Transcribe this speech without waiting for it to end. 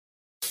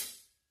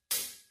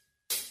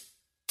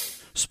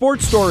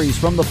Sports stories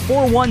from the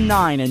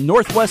 419 in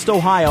Northwest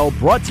Ohio,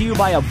 brought to you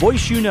by a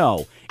voice you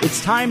know.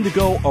 It's time to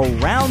go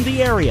around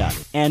the area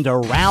and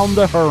around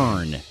the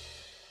Hearn.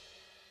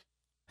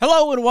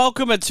 Hello and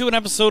welcome to an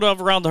episode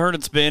of Around the Hearn.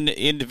 It's been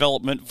in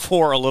development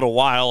for a little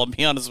while. I'll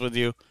be honest with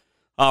you.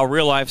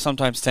 Real life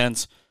sometimes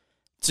tends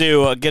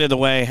to get in the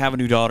way, have a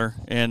new daughter,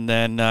 and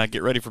then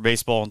get ready for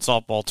baseball and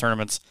softball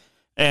tournaments.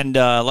 And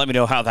let me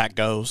know how that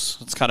goes.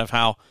 It's kind of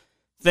how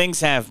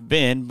things have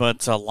been,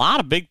 but a lot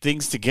of big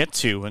things to get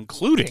to,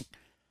 including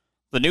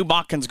the new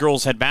Botkins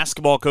girls head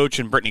basketball coach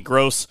and Brittany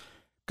Gross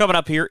coming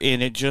up here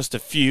in just a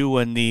few.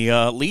 And the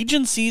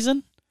Legion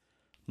season,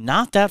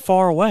 not that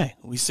far away.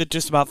 We sit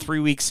just about 3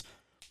 weeks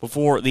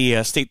before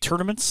the state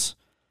tournaments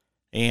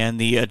and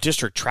the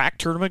district track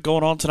tournament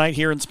going on tonight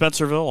here in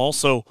Spencerville.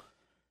 Also,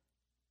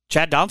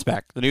 Chad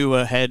Donsback, the new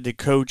head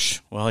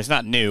coach. Well, he's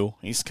not new.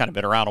 He's kind of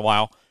been around a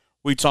while.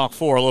 We talked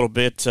for a little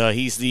bit.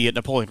 He's the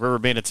Napoleon River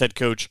Bandits head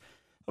coach,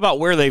 about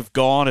where they've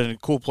gone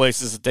and cool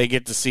places that they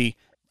get to see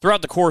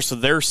throughout the course of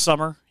their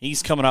summer.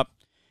 He's coming up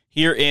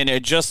here in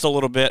just a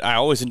little bit. I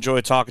always enjoy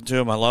talking to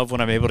him. I love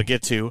when I'm able to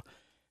get to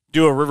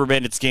do a River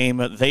Bandits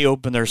game. They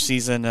open their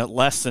season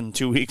less than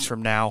 2 weeks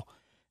from now,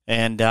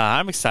 and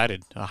I'm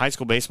excited. High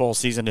school baseball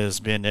season has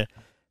been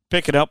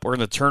picking up. We're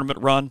in the tournament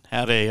run.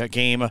 Had a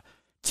game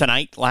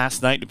tonight,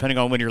 last night, depending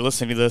on when you're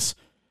listening to this,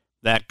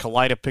 that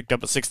Kalida picked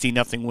up a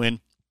 16-0 win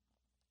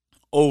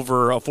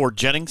over Fort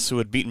Jennings, who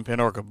had beaten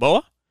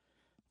Pandora-Gamboa.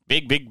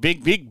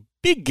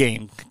 Big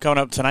game coming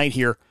up tonight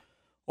here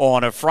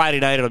on a Friday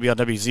night. It'll be on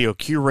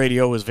WZOQ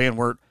Radio as Van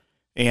Wert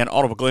and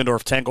Audible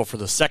Glandorf tackle for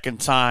the second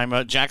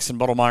time. Jackson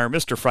Buttlemeyer,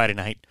 Mr. Friday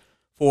Night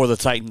for the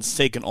Titans,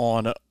 taking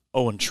on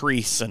Owen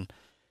Treese. And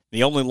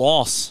the only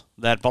loss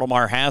that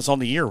Buttlemeyer has on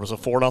the year was a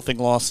 4-0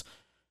 loss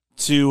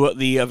to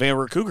the Van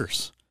Wert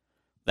Cougars.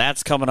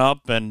 That's coming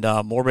up, and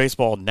more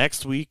baseball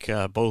next week,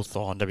 both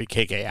on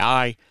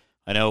WKKI.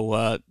 I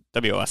know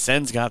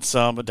WSN's got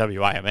some,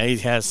 WIMA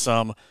has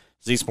some,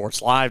 Z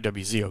Sports Live,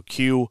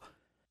 WZOQ,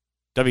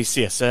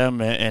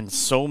 WCSM, and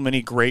so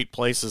many great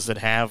places that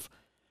have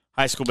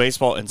high school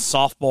baseball and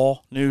softball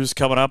news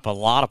coming up. A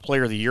lot of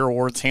Player of the Year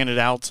awards handed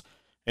out.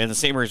 And the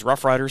St. Mary's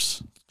Rough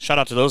Riders, shout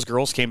out to those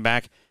girls, came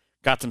back,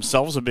 got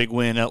themselves a big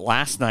win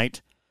last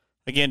night.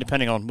 Again,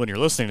 depending on when you're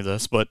listening to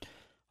this, but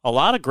a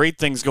lot of great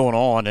things going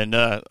on. And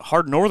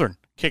Hardin Northern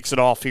kicks it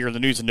off here in the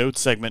News and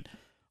Notes segment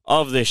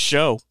of this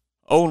show.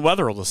 Owen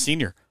Wetherill, the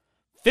senior,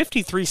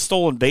 53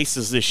 stolen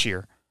bases this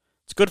year.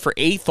 It's good for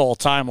 8th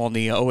all-time on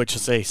the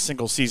OHSA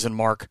single-season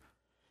mark.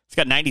 He's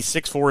got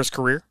 96 for his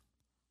career.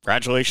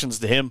 Congratulations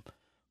to him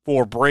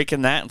for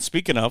breaking that. And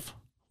speaking of,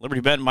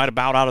 Liberty Benton might have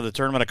bowed out of the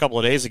tournament a couple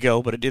of days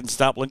ago, but it didn't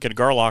stop Lincoln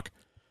Garlock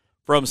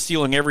from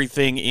stealing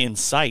everything in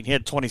sight. He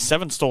had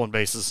 27 stolen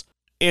bases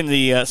in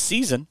the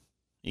season.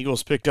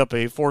 Eagles picked up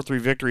a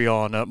 4-3 victory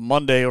on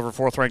Monday over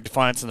 4th-ranked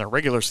Defiance in their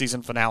regular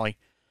season finale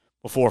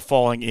before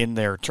falling in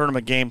their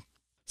tournament game.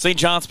 St.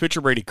 John's pitcher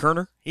Brady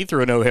Kerner, he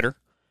threw a no-hitter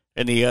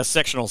in the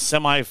sectional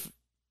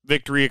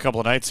semi-victory a couple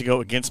of nights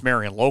ago against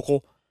Marion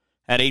Local.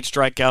 Had 8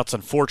 strikeouts.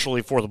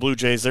 Unfortunately for the Blue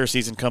Jays, their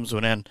season comes to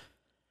an end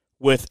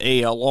with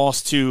a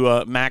loss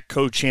to MAC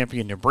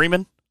co-champion New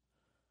Bremen.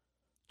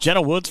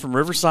 Jenna Woods from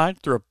Riverside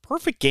threw a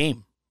perfect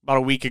game about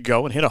a week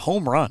ago and hit a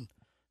home run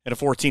in a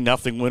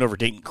 14-0 win over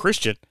Dayton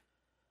Christian.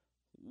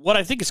 What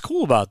I think is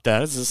cool about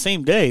that is the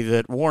same day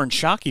that Warren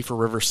Shockey for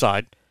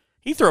Riverside,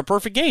 he threw a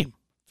perfect game.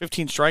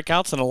 15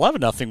 strikeouts and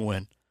 11-0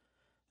 win.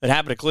 That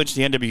happened to clinch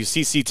the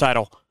NWCC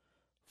title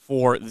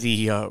for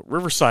the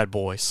Riverside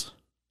boys.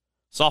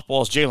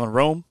 Softball's Jalen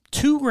Rome,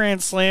 2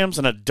 grand slams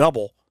and a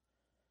double.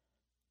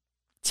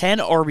 10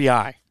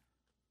 RBI.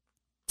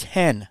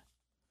 10.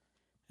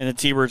 And the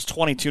T-Birds'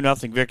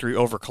 22-0 victory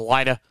over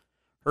Kalida.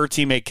 Her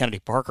teammate Kennedy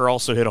Parker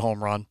also hit a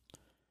home run.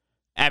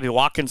 Abby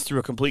Watkins threw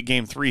a complete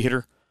game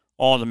 3-hitter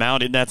on the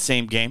mound in that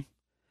same game.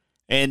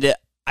 And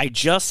I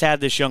just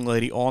had this young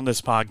lady on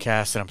this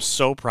podcast, and I'm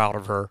so proud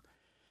of her.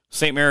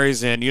 St.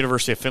 Mary's and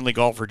University of Findlay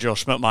golfer Jill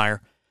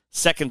Schmidtmeyer,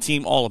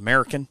 second-team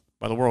All-American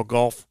by the World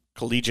Golf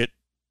Collegiate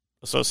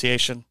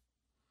Association.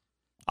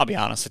 I'll be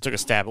honest, I took a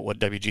stab at what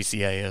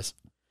WGCA is.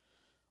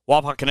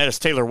 Wapakoneta's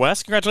Taylor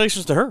West,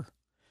 congratulations to her.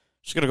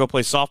 She's going to go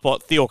play softball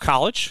at Thiel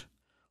College,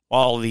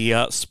 while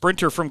the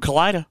sprinter from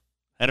Kalida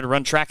headed to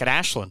run track at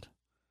Ashland.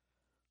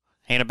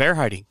 Hannah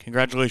Bearheide,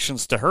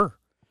 congratulations to her.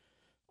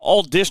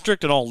 All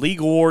district and all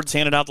league awards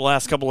handed out the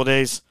last couple of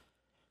days.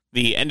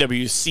 The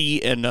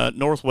NWC and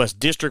Northwest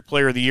District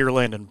Player of the Year,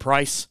 Landon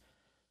Price.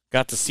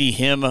 Got to see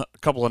him a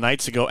couple of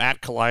nights ago at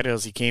Kalida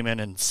as he came in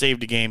and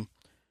saved a game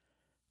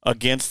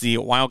against the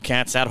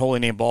Wildcats at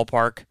Holy Name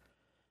Ballpark.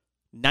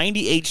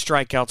 98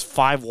 strikeouts,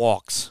 5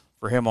 walks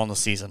for him on the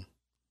season.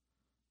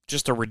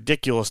 Just a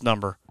ridiculous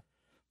number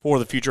for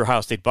the future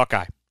Ohio State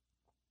Buckeye.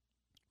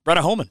 Brenna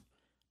Homan,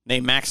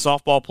 named MAC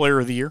Softball Player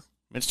of the Year.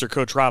 Minster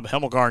coach Rob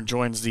Hemmelgarn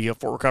joins the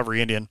Fort Recovery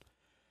Indian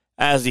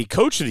as the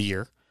Coach of the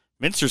Year.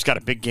 Minster's got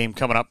a big game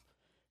coming up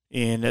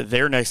in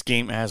their next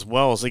game as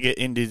well as they get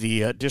into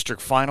the district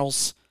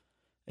finals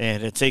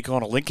and take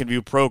on a Lincoln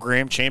View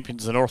program,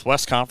 champions of the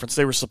Northwest Conference.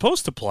 They were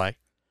supposed to play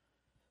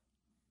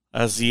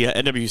as the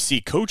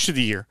NWC Coach of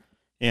the Year.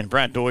 And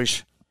Brad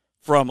Deutsch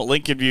from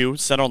Lincoln View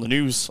said on the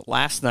news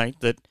last night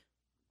that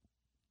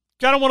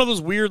kind of one of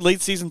those weird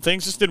late season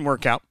things just didn't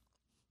work out.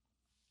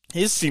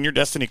 His senior,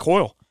 Destiny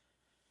Coyle,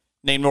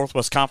 named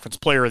Northwest Conference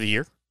Player of the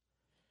Year.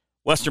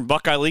 Western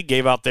Buckeye League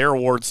gave out their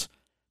awards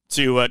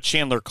to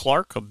Chandler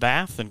Clark of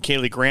Bath and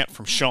Kaylee Grant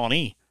from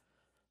Shawnee.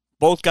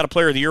 Both got a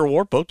Player of the Year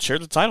award. Both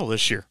shared the title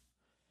this year.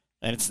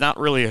 And it's not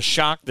really a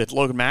shock that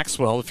Logan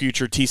Maxwell, the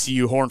future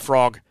TCU Horned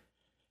Frog,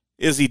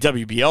 is the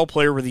WBL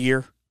Player of the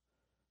Year.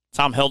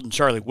 Tom Held and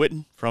Charlie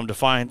Whitten from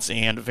Defiance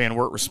and Van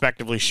Wert,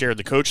 respectively, shared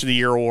the Coach of the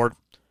Year award.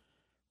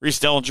 Reese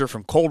Dellinger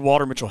from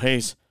Coldwater, Mitchell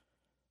Hayes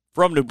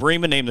from New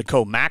Bremen named the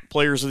Co-MAC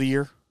Players of the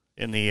Year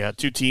in the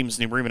two teams,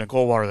 New Bremen and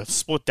Coldwater, that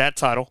split that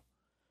title.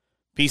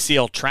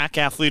 PCL Track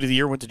Athlete of the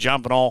Year went to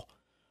John Banal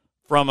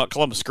from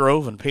Columbus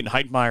Grove and Peyton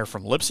Heitmeyer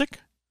from Leipzig.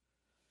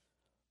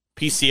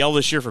 PCL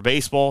this year for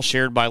baseball,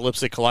 shared by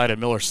Leipzig, Kalida, and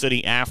Miller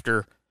City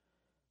after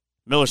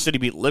Miller City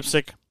beat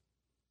Leipzig.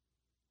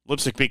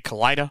 Leipzig beat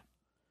Kalida,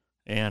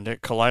 and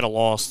Kalida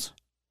lost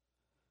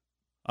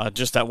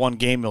just that one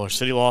game. Miller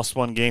City lost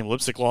one game.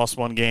 Leipzig lost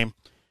one game.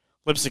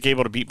 Leipzig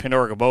able to beat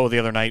Pandora Gaboa the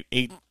other night,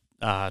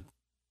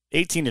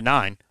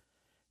 18-9,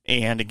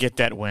 and to get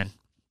that win.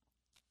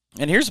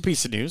 And here's a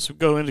piece of news. We'll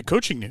go into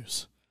coaching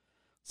news.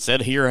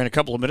 Said here in a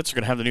couple of minutes, we're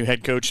going to have the new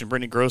head coach,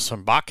 Brittany Gross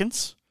from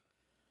Botkins.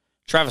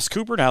 Travis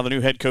Cooper, now the new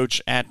head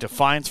coach at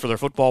Defiance for their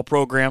football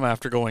program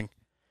after going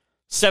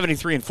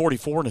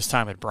 73-44 in his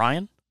time at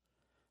Bryan.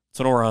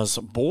 Sonora's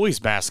boys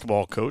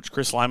basketball coach,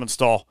 Chris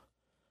Lymanstall,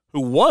 who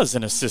was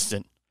an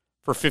assistant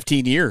for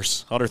 15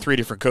 years under three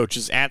different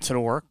coaches at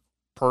Sonora,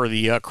 per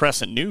the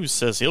Crescent News,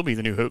 says he'll be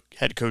the new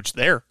head coach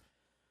there.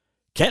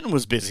 Kenton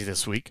was busy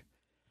this week.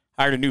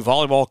 Hired a new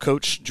volleyball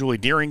coach. Julie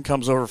Deering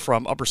comes over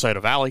from Upper Side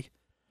of Valley.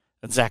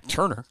 And Zach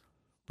Turner,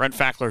 Brent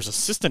Fackler's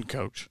assistant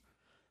coach,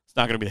 is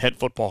not going to be the head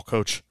football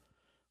coach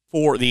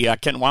for the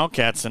Kenton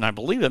Wildcats. And I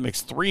believe that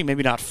makes 3,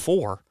 maybe not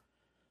 4,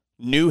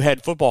 new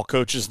head football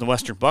coaches in the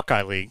Western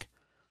Buckeye League.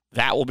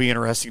 That will be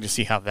interesting to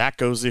see how that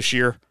goes this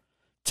year.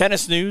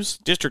 Tennis news,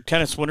 district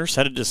tennis winners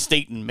headed to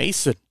State and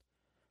Mason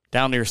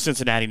down near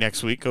Cincinnati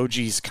next week.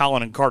 OG's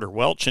Colin and Carter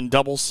Welch in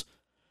doubles,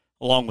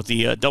 along with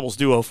the doubles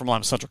duo from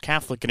Lima Central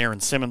Catholic and Aaron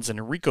Simmons and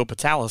Enrico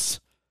Patalis.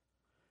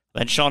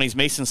 Then Shawnee's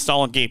Mason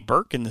Stahl and Gabe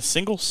Burke in the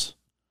singles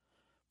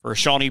for a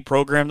Shawnee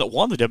program that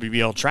won the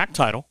WBL track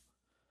title.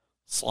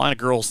 Salina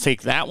girls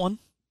take that one.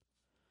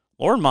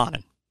 Lauren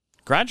Monin,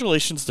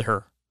 congratulations to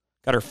her.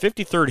 Got her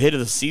 53rd hit of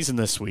the season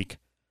this week.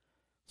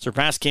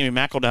 Surpassed Cami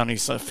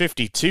McEldowney's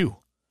 52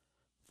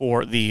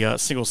 for the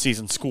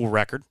single-season school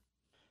record.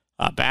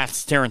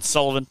 Bath's Terrence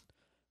Sullivan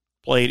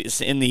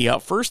played in the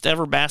first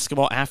ever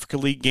Basketball Africa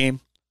League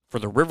game for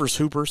the Rivers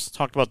Hoopers.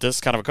 Talked about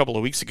this kind of a couple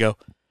of weeks ago,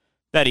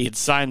 that he had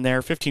signed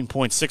there.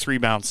 15.6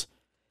 rebounds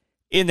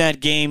in that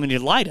game. And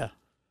Elida,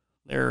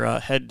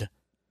 they're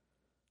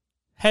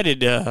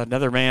headed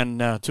another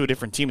man to a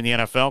different team in the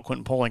NFL.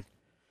 Quentin Poling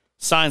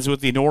signs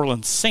with the New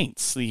Orleans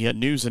Saints. The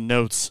news and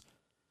notes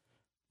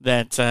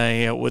that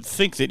I would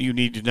think that you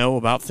need to know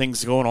about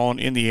things going on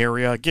in the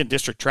area. Again,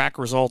 district track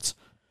results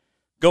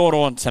going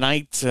on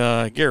tonight.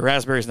 Gary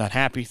Raspberry's not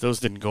happy.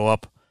 Those didn't go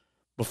up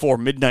before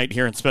midnight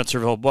here in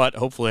Spencerville, but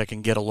hopefully I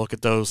can get a look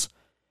at those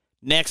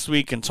next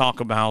week and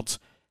talk about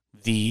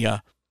the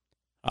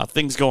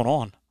things going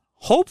on.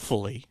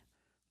 Hopefully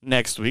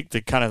next week,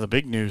 the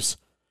big news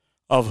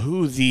of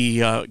who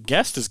the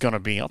guest is going to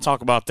be. I'll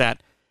talk about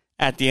that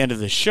at the end of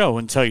the show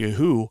and tell you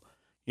who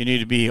you need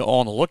to be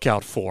on the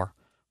lookout for.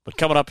 But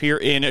coming up here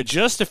in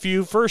just a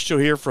few, first you'll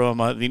hear from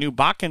the new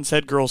Botkins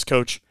head girls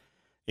coach,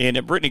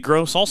 and Brittany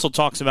Gross also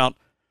talks about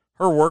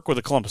her work with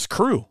the Columbus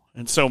Crew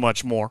and so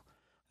much more.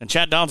 And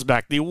Chad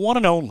Donsback, the one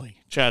and only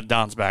Chad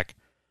Donsback,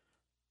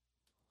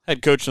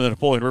 head coach of the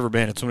Napoleon River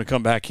Bandits, when we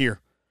come back here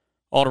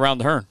all around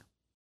the Hearn.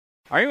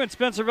 Are you in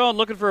Spencerville and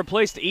looking for a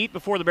place to eat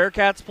before the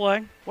Bearcats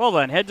play? Well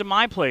then, head to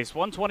my place,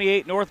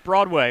 128 North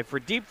Broadway, for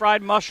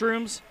deep-fried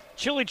mushrooms,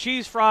 chili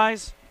cheese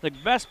fries, the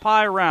best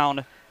pie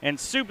around, and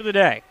soup of the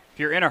day. If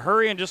you're in a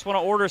hurry and just want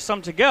to order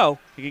some to go,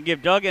 you can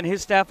give Doug and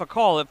his staff a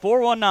call at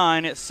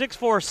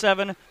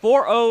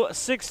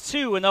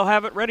 419-647-4062, and they'll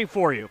have it ready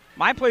for you.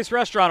 My Place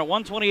Restaurant at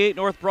 128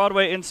 North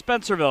Broadway in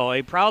Spencerville,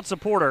 a proud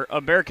supporter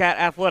of Bearcat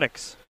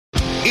Athletics.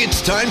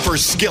 It's time for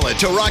Skillet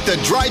to rock the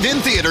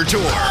Drive-In Theater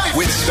Tour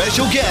with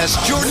special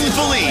guests Jordan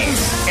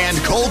Feliz and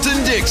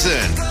Colton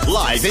Dixon.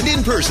 Live and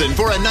in person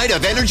for a night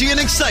of energy and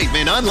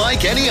excitement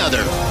unlike any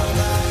other.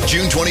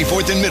 June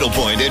 24th in Middle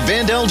Point at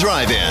Vandell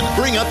Drive-In.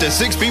 Bring up to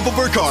 6 people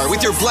per car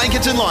with your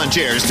blankets and lawn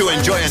chairs to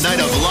enjoy a night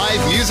of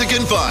live music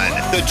and fun.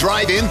 The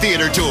Drive-In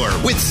Theater Tour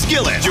with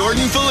Skillet,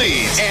 Jordan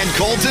Feliz, and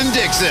Colton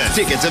Dixon.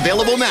 Tickets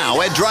available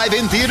now at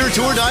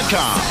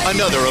driveintheatertour.com.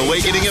 Another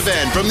awakening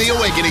event from the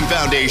Awakening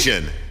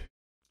Foundation.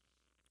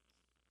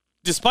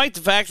 Despite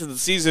the fact that the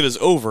season is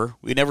over,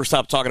 we never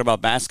stop talking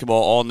about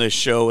basketball on this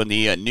show, and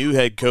the new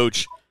head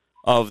coach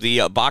of the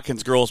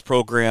Botkins girls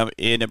program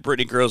in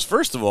Brittany Gross.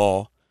 First of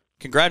all,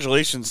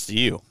 congratulations to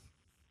you.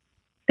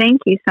 Thank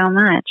you so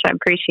much. I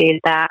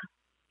appreciate that.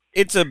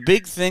 It's a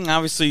big thing.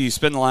 Obviously, you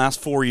spend the last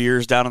 4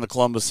 years down in the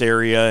Columbus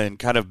area and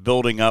kind of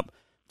building up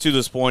to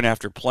this point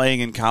after playing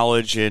in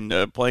college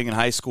and playing in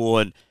high school.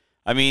 And,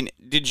 I mean,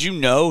 did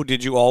you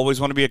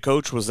always want to be a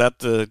coach? Was that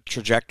the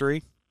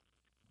trajectory?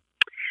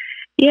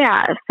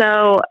 Yeah.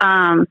 So,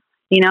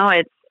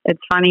 it's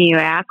funny you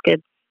ask.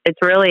 It's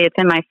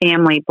in my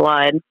family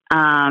blood.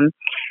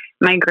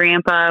 My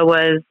grandpa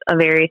was a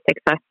very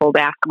successful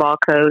basketball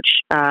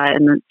coach,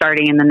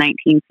 starting in the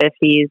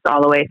 1950s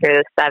all the way through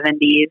the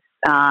 70s.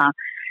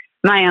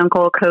 My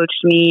uncle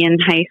coached me in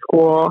high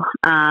school.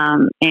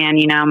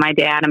 My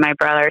dad and my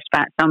brother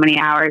spent so many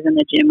hours in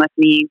the gym with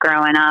me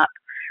growing up.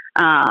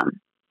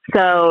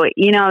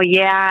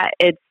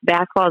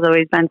 Basketball has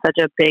always been such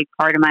a big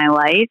part of my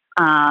life,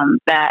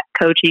 that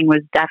coaching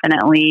was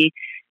definitely,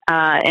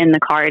 in the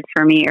cards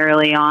for me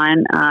early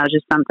on.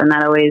 Just something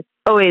that always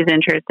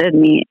interested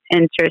me.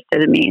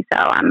 So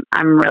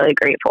I'm really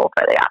grateful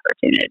for the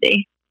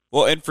opportunity.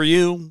 Well, and for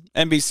you,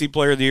 NBC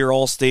Player of the Year,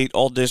 All-State,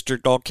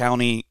 All-District,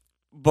 All-County.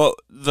 But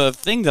the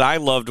thing that I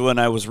loved when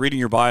I was reading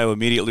your bio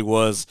immediately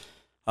was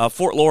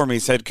Fort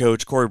Loramie's head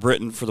coach, Corey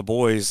Britton, for the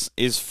boys,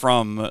 is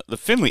from the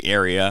Findlay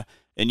area,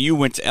 and you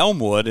went to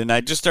Elmwood. And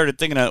I just started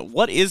thinking,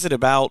 what is it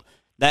about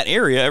that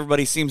area?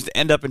 Everybody seems to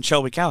end up in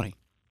Shelby County.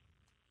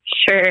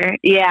 Sure.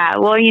 Yeah.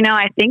 Well,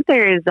 I think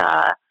there's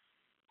a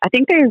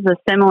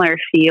similar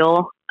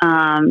feel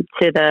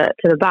to the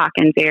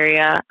Botkins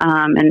area,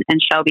 and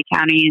Shelby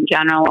County in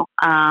general,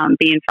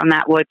 being from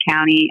that Wood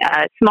County,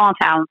 small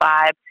town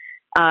vibe,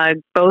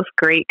 both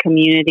great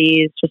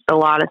communities, just a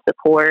lot of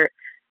support.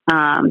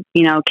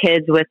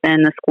 Kids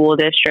within the school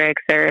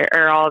districts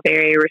are all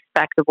very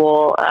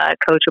respectable,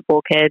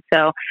 coachable kids.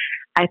 So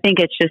I think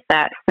it's just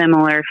that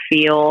similar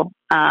feel,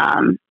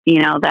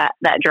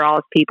 that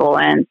draws people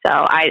in. So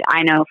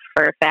I know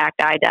for a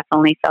fact I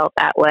definitely felt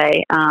that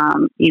way,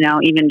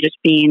 even just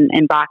being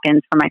in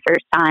Botkins for my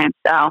first time.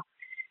 So,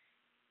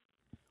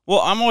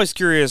 well, I'm always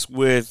curious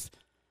with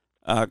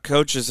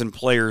coaches and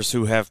players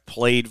who have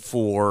played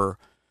for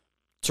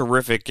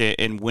terrific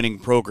and winning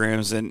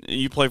programs, and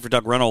you play for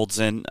Doug Reynolds,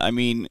 and I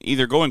mean,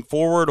 either going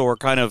forward or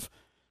kind of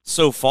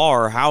so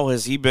far, how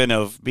has he been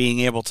of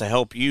being able to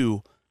help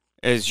you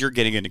as you're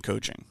getting into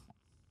coaching?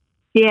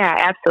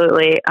 Yeah,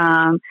 absolutely.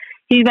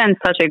 He's been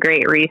such a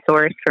great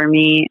resource for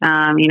me.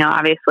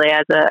 Obviously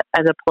as a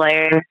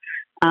player,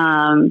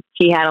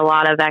 he had a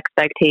lot of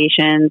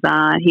expectations.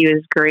 He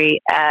was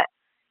great at,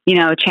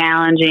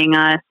 challenging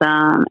us,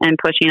 and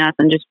pushing us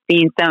and just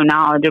being so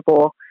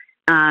knowledgeable.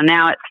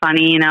 Now it's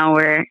funny,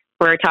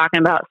 we're talking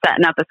about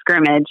setting up a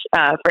scrimmage,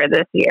 for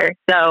this year.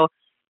 So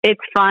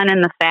it's fun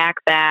in the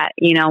fact that,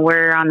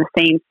 we're on the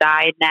same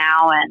side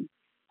now, and,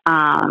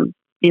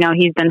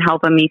 he's been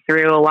helping me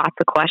through lots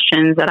of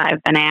questions that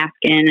I've been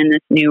asking in this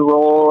new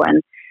role.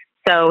 And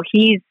so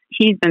he's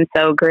been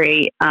so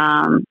great,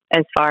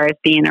 as far as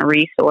being a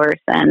resource.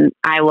 And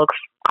I look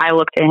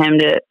to him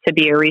to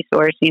be a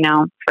resource,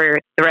 for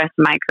the rest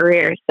of my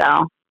career.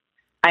 So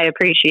I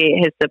appreciate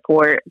his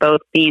support,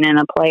 both being in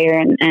a player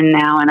and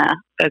now in a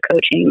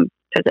coaching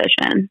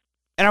position.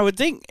 And I would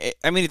think,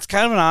 it's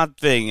kind of an odd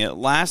thing.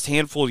 Last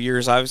handful of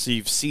years, obviously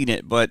you've seen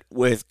it, but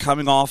with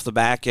coming off the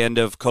back end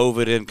of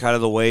COVID and kind of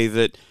the way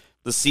that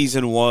the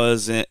season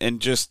was, and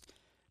just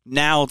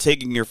now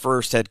taking your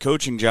first head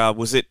coaching job,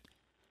 was it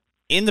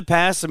in the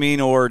past,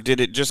 or did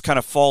it just kind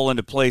of fall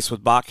into place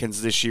with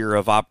Botkins this year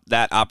of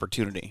that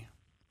opportunity?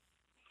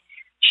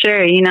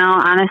 Sure.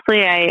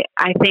 Honestly, I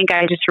think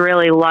I just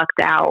really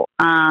lucked out.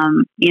 Back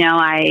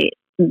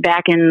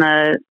in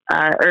the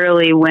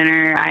early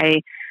winter,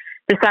 I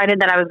decided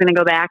that I was going to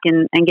go back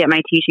and get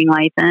my teaching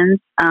license.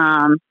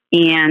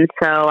 And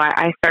so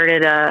I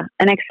started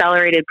an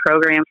accelerated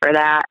program for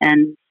that.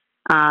 And,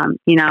 I'm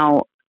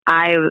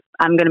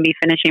going to be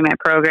finishing my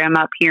program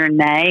up here in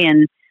May.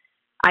 And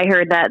I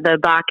heard that the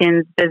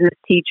Botkins business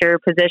teacher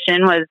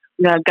position was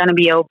going to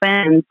be open.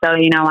 And so,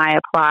 I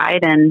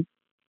applied, and,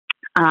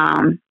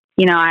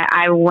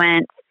 I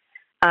went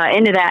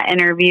into that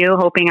interview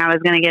hoping I was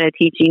going to get a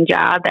teaching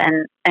job.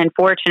 And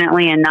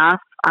fortunately enough,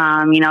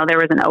 there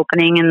was an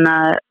opening in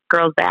the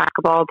girls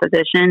basketball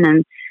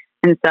position.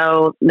 And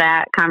so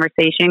that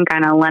conversation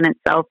kind of lent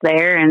itself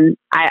there. And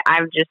I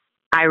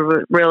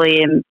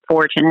really am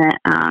fortunate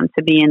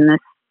to be in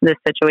this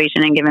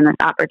situation and given this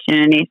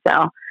opportunity.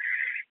 So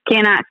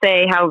cannot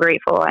say how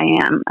grateful I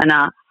am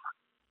enough.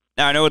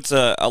 Now, I know it's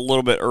a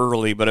little bit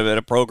early, but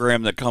a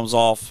program that comes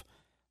off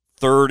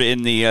third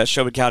in the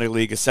Shelby County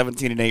League, a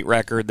 17-8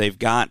 record. They've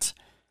got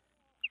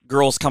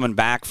girls coming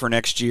back for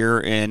next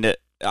year, and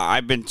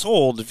I've been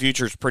told the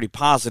future is pretty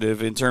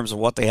positive in terms of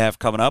what they have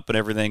coming up and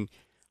everything.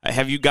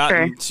 Have you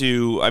gotten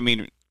to,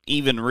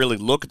 even really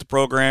look at the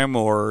program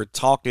or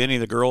talk to any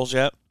of the girls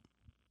yet?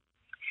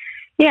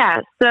 Yeah.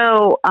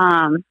 So,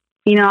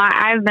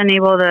 I've been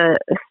able to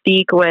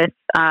speak with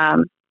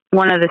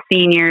one of the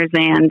seniors,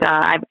 and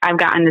I've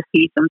gotten to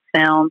see some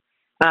film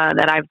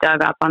that I've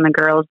dug up on the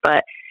girls.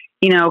 But,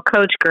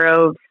 Coach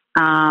Groves,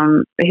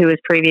 who was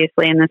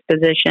previously in this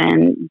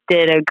position,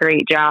 did a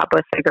great job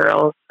with the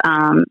girls,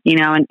 and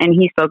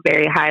he spoke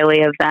very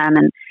highly of them.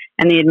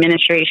 the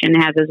administration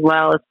has as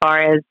well, as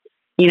far as,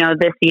 you know,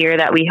 this year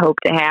that we hope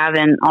to have,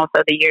 and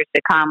also the years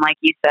to come. Like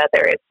you said,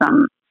 there is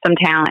some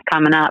talent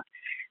coming up.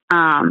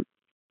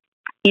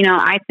 You know,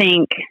 I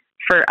think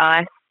for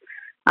us,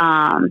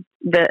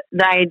 the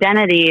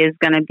identity is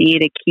going to be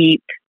to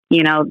keep,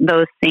 you know,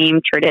 those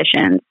same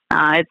traditions.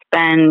 It's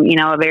been, you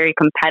know, a very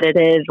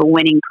competitive,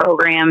 winning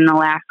program in the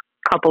last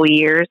couple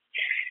years.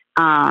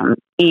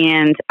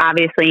 And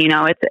obviously, you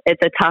know,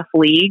 it's a tough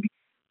league.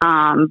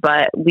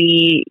 But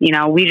we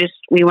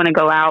want to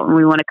go out and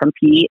we want to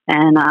compete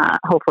and,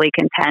 hopefully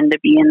contend to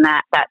be in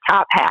that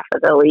top half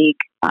of the league,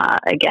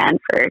 again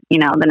for, you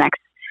know, the next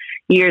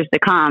years to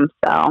come.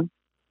 So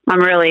I'm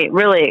really,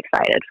 really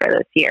excited for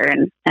this year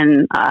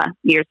and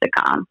years to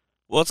come.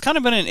 Well, it's kind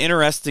of been an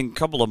interesting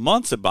couple of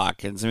months at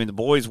Botkins. I mean, the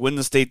boys win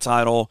the state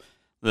title,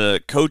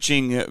 the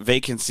coaching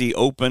vacancy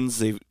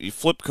opens, you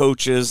flip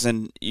coaches,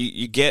 and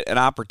you get an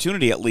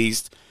opportunity at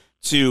least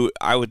to,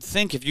 I would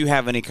think, if you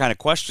have any kind of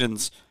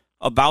questions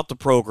about the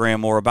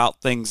program or about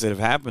things that have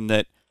happened,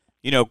 that,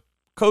 you know,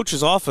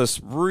 coach's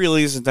office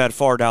really isn't that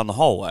far down the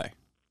hallway.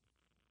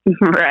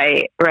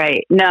 Right.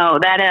 No,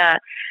 that,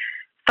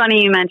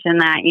 funny you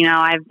mentioned that. You know,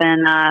 I've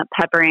been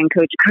peppering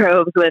Coach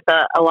Groves with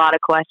a lot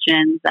of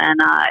questions, and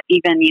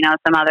even, you know,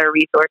 some other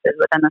resources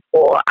within the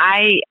school.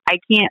 I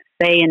can't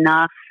say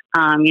enough.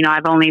 You know,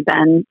 I've only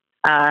been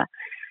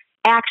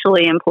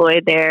actually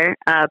employed there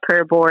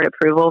per board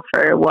approval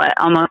for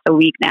almost a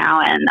week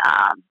now, and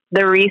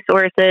the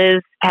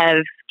resources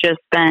have just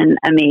been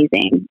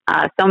amazing.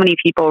 So many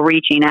people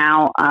reaching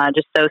out,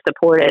 just so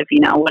supportive.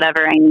 You know,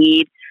 whatever I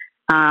need.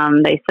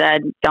 They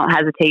said, don't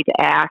hesitate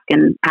to ask.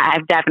 And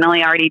I've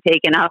definitely already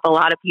taken up a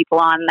lot of people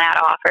on that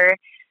offer.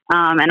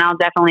 And I'll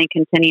definitely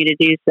continue to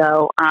do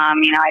so.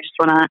 You know, I just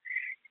want to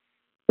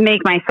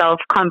make myself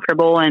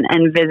comfortable and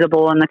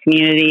visible in the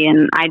community.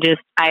 And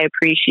I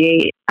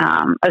appreciate,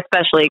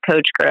 especially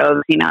Coach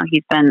Groves. You know,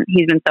 he's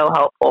been so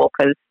helpful,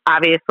 because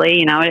obviously,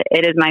 you know,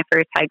 it is my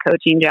first head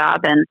coaching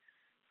job. And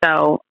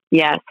so,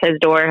 yes, his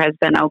door has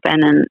been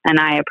open, and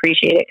I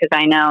appreciate it, because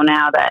I know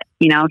now that,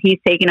 you know, he's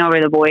taken over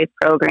the boys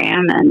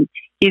program, and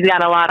he's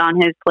got a lot on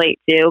his plate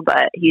too,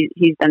 but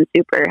he's been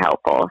super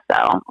helpful.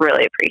 So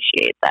really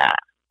appreciate that.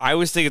 I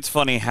always think it's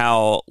funny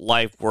how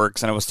life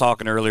works, and I was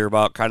talking earlier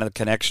about kind of the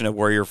connection of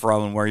where you're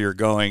from and where you're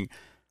going.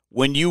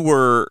 When you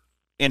were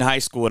in high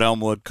school at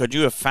Elmwood, could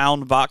you have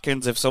found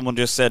Botkins if someone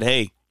just said,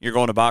 hey, you're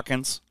going to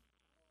Botkins?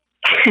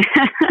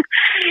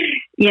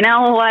 You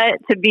know what?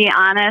 To be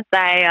honest,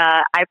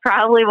 I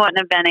probably wouldn't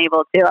have been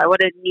able to. I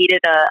would have needed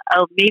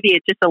maybe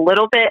just a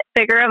little bit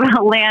bigger of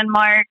a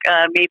landmark,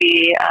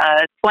 maybe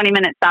 20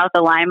 minutes south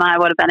of Lima. I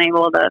would have been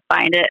able to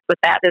find it with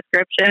that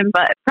description,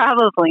 but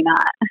probably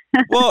not.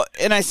 Well,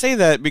 and I say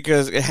that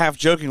because, half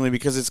jokingly,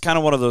 because it's kind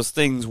of one of those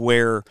things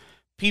where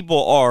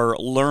people are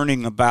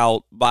learning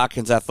about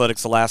Botkins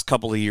athletics the last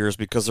couple of years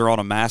because they're on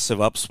a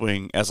massive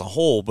upswing as a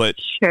whole. But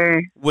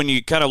sure, when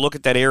you kind of look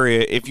at that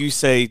area, if you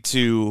say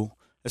to,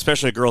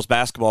 especially a girls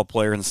basketball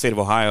player in the state of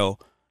Ohio,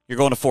 you're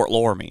going to Fort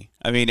Loramie.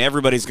 I mean,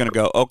 everybody's going to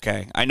go,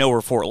 okay, I know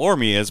where Fort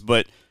Loramie is,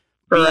 but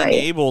being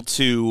able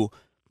to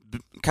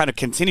kind of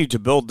continue to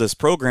build this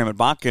program at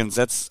Botkins,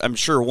 that's, I'm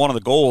sure, one of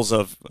the goals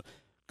of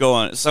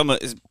going,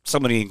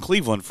 somebody in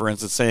Cleveland, for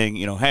instance, saying,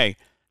 you know, hey,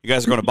 you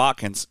guys are going to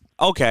Botkins.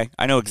 Okay,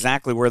 I know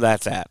exactly where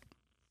that's at.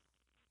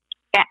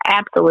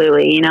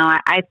 Absolutely. You know,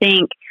 I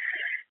think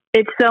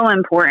it's so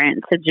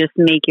important to just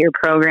make your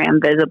program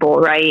visible,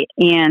 right?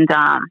 And,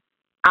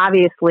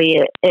 obviously,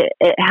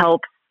 it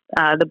helps.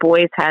 The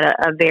boys had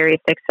a very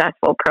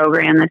successful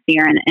program this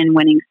year in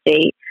winning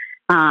state.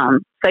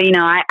 So, you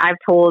know, I've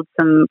told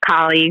some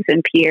colleagues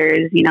and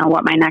peers, you know,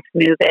 what my next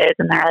move is,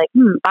 and they're like,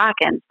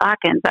 Botkins,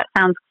 that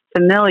sounds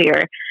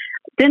familiar.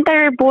 Didn't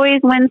their boys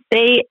win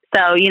state?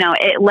 So, you know,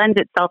 it lends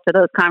itself to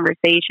those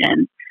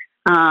conversations.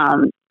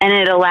 And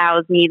it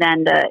allows me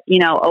then to, you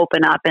know,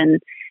 open up and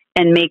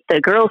make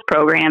the girls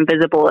program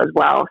visible as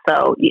well.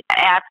 So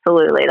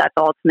absolutely, that's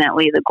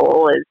ultimately the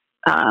goal is,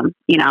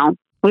 you know,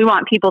 we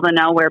want people to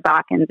know where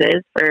Botkins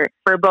is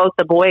for both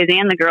the boys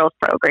and the girls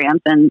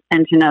programs, and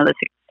to know the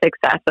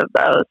success of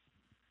those.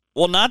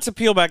 Well, not to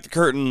peel back the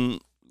curtain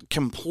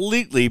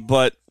completely,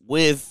 but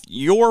with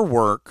your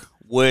work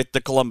with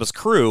the Columbus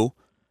Crew,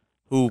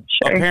 who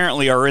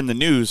apparently are in the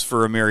news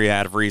for a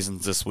myriad of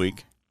reasons this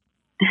week,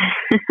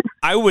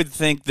 I would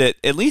think that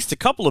at least a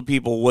couple of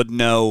people would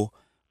know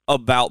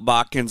about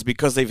Botkins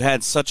because they've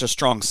had such a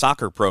strong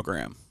soccer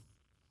program.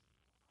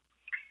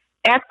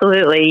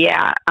 Absolutely,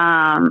 yeah.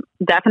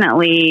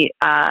 Definitely,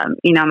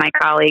 you know, my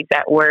colleagues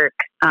at work,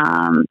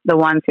 the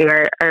ones who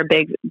are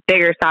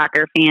bigger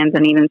soccer fans,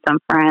 and even some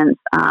friends,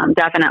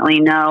 definitely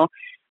know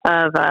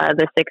of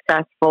the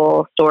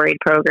successful storied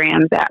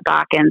programs at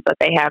Botkins that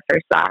they have for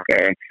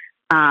soccer.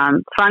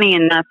 Funny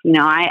enough, you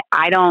know,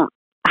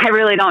 I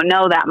really don't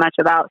know that much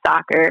about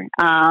soccer,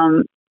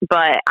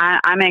 but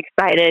I'm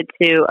excited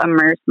to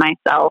immerse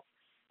myself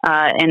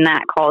in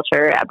that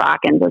culture at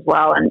Botkins as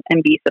well,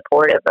 and be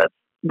supportive of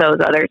those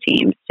other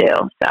teams too.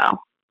 So,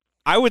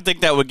 I would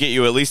think that would get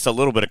you at least a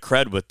little bit of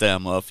cred with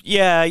them of,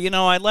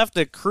 I left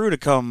the crew to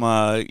come,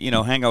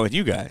 hang out with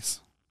you guys.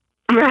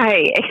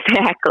 Right,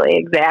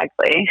 exactly.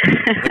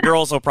 The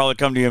girls will probably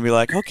come to you and be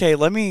like, okay,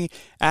 let me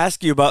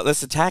ask you about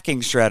this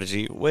attacking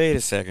strategy. Wait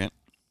a second.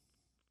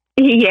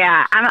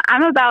 Yeah,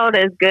 I'm about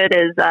as good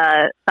as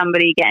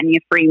somebody getting you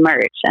free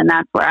merch, and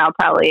that's where I'll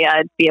probably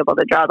be able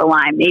to draw the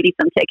line. Maybe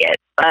some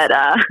tickets, but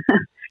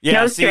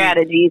no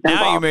strategies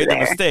involved. Now you made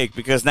there. the mistake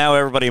because now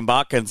everybody in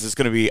Botkins is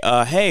going to be,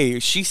 hey,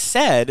 she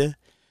said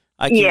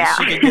she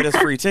can get us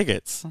free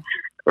tickets.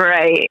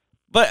 Right.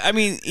 But I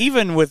mean,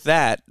 even with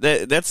that,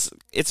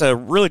 it's a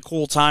really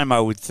cool time, I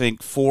would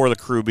think, for the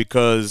crew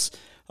because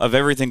of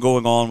everything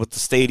going on with the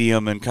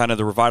stadium and kind of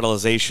the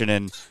revitalization.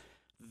 And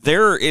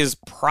there is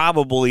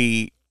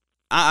probably,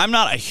 I'm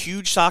not a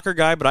huge soccer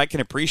guy, but I can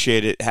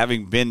appreciate it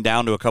having been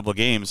down to a couple of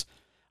games.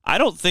 I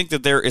don't think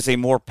that there is a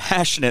more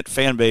passionate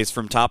fan base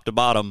from top to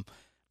bottom,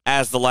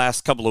 as the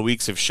last couple of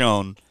weeks have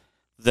shown,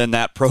 than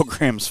that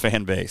program's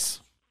fan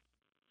base.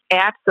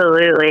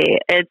 Absolutely.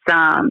 It's,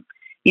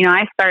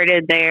 I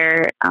started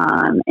there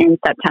in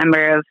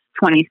September of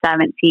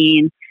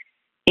 2017,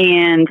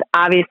 and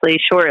obviously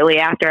shortly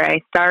after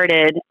I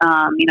started,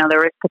 there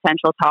was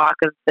potential talk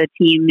of the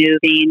team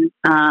moving,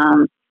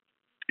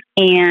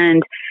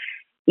 and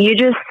you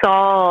just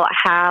saw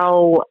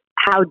how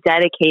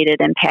dedicated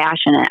and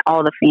passionate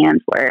all the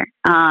fans were.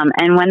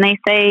 And when they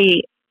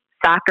say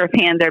soccer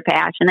fans are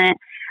passionate,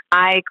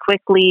 I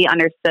quickly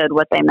understood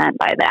what they meant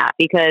by that,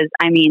 because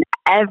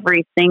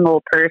every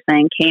single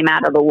person came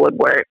out of the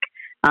woodwork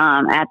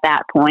at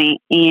that point,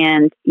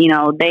 and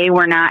they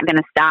were not going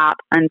to stop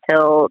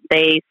until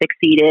they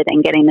succeeded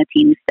in getting the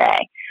team to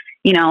stay.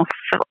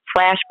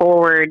 Flash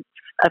forward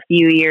a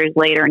few years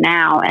later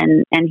now,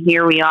 and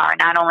here we are.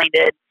 Not only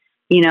did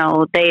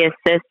they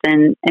assist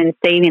in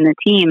saving the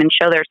team and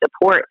show their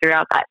support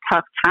throughout that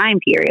tough time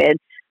period,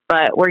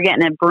 but we're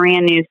getting a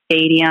brand new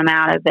stadium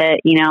out of it.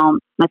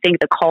 I think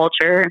the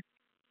culture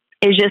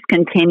is just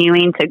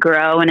continuing to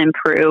grow and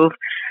improve.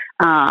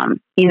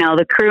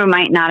 The crew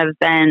might not have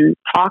been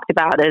talked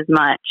about as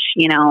much,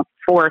 4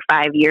 or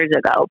 5 years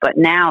ago, but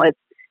now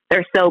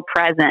they're so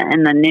present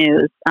in the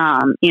news,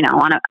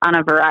 on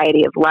a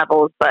variety of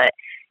levels, but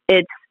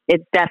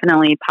it's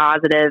definitely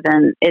positive,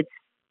 and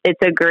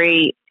it's a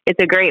great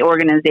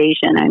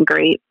organization and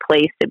great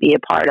place to be a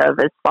part of,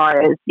 as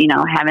far as,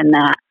 having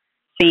that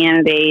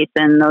fan base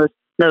and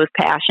those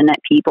passionate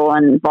people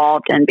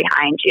involved and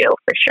behind you,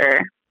 for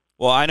sure.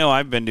 Well, I know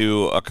I've been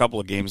to a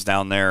couple of games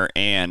down there,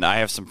 and I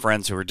have some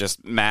friends who are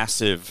just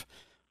massive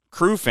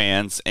crew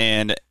fans,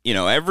 and,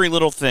 every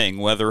little thing,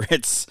 whether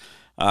it's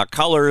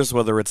colors,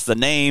 whether it's the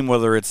name,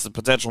 whether it's the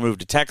potential move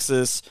to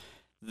Texas,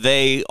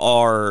 they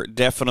are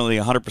definitely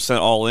 100%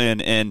 all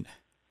in, and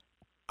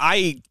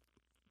I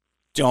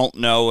don't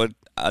know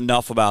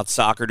enough about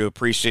soccer to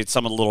appreciate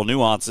some of the little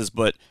nuances,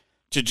 but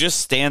to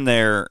just stand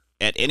there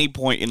at any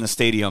point in the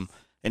stadium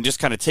and just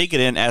kind of take it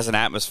in as an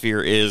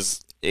atmosphere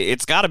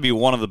it's got to be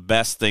one of the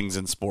best things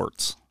in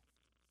sports.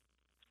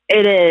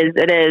 It is.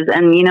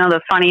 And,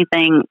 the funny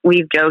thing,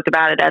 we've joked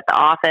about it at the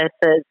office,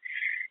 is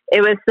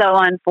it was so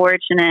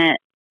unfortunate,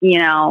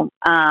 to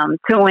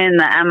win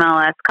the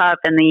MLS Cup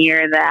in the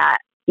year that,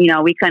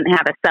 we couldn't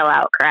have a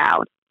sellout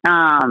crowd.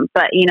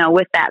 But,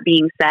 with that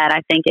being said,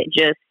 I think it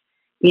just,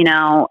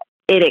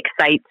 it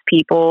excites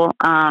people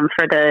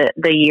for the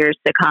years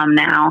to come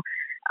now.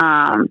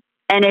 And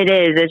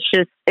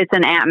it's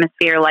an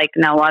atmosphere like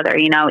no other.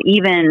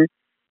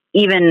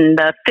 Even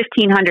the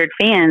 1,500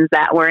 fans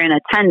that were in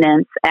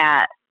attendance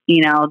at,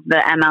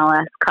 the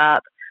MLS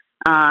Cup,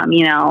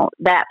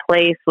 that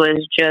place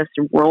was just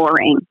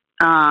roaring.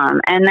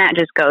 And that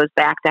just goes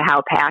back to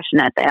how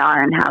passionate they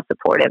are and how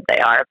supportive they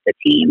are of the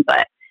team.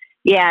 But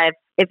yeah,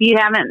 if you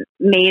haven't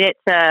made it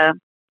to,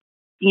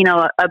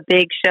 a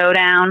big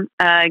showdown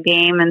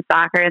game in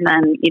soccer,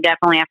 then you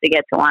definitely have to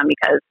get to one,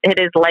 because it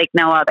is like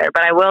no other.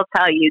 But I will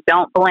tell you,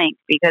 don't blink,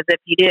 because if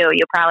you do,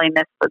 you'll probably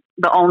miss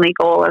the only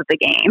goal of the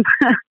game.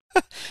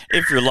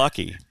 If you're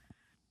lucky.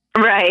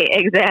 Right,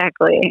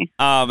 exactly.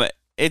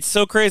 It's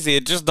so crazy.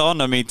 It just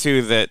dawned on me,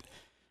 too, that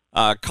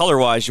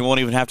color-wise, you won't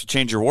even have to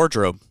change your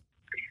wardrobe.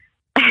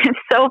 It's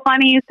so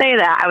funny you say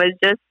that. I was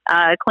just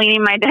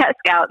cleaning my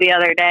desk out the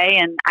other day,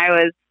 and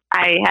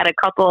I had a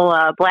couple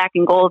black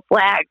and gold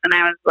flags, and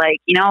I was like,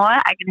 you know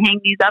what? I can hang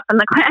these up in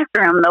the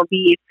classroom. They'll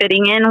be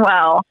fitting in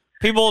well.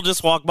 People will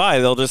just walk by.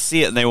 They'll just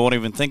see it, and they won't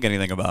even think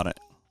anything about it.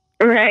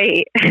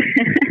 Right.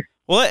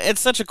 Well,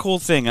 it's such a cool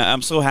thing.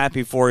 I'm so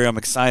happy for you. I'm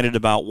excited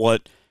about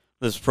what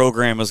this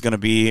program is going to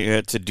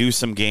be, to do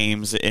some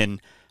games. And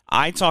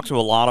I talk to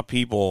a lot of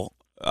people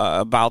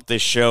about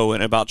this show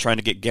and about trying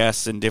to get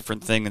guests and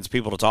different things,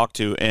 people to talk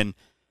to. And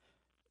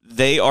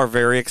they are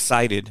very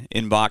excited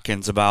in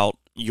Botkins about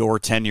your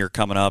tenure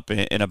coming up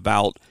and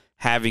about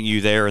having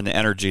you there and the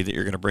energy that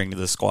you're going to bring to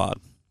the squad.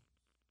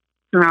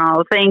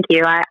 Oh, thank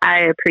you.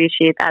 I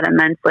appreciate that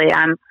immensely.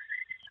 I'm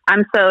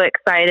I'm so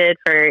excited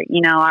for,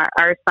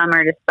 our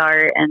summer to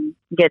start and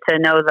get to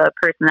know the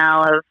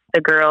personnel of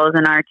the girls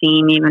in our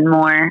team even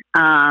more.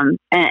 And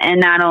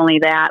not only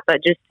that, but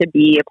just to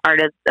be a part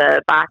of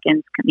the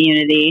Botkins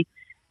community,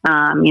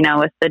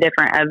 with the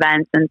different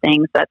events and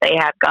things that they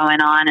have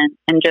going on,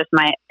 and just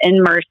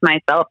immerse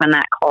myself in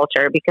that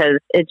culture, because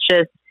it's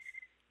just,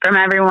 from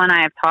everyone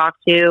I have talked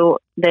to,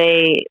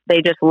 they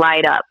just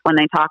light up when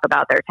they talk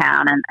about their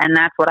town. And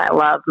that's what I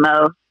love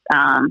most.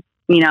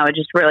 It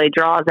just really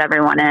draws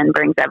everyone in,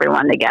 brings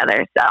everyone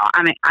together. So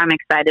I'm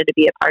excited to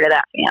be a part of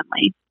that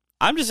family.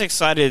 I'm just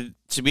excited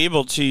to be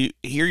able to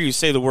hear you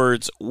say the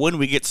words "when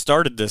we get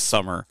started this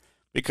summer,"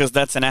 because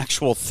that's an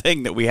actual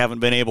thing that we haven't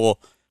been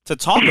able to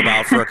talk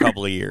about for a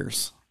couple of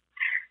years.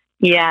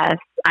 Yes,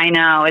 I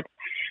know.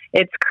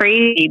 It's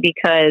crazy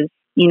because,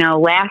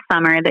 last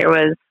summer there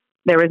was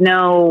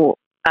no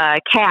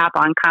cap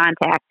on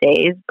contact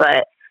days,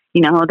 but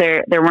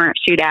there weren't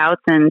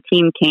shootouts and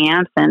team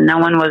camps, and no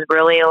one was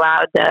really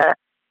allowed to,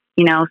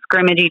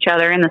 scrimmage each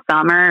other in the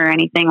summer or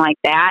anything like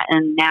that.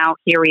 And now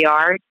here we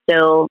are,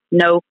 still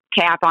no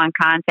cap on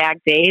contact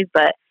days,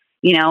 but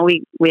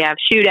we have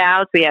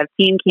shootouts, we have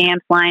team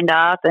camps lined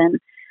up, and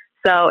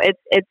so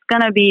it's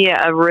going to be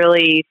a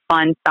really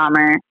fun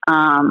summer.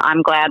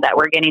 I'm glad that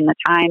we're getting the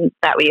time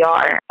that we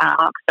are,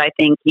 because I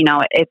think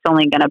it's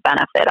only going to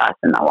benefit us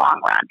in the long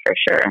run for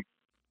sure.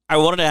 I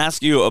wanted to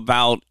ask you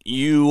about,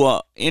 you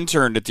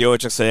interned at the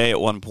OHSAA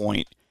at one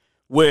point.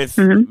 With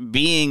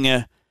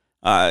being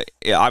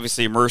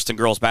obviously immersed in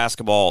girls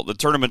basketball, the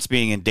tournaments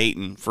being in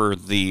Dayton for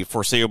the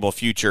foreseeable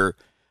future,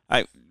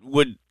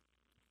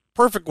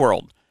 perfect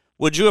world,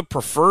 would you have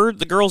preferred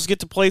the girls get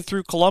to play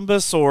through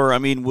Columbus? Or,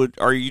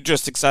 are you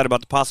just excited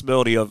about the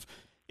possibility of,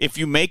 if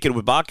you make it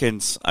with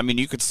Botkins,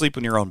 you could sleep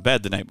in your own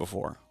bed the night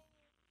before?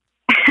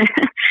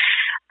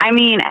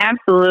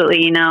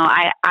 Absolutely.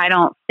 I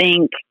don't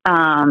think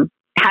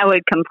I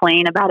would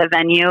complain about a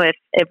venue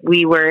if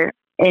we were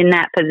in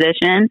that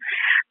position.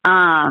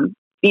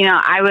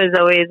 I was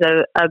always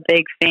a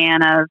big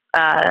fan of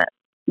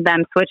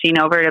them switching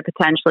over to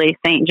potentially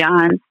St.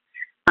 John's.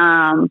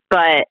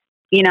 But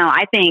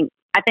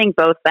I think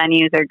both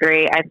venues are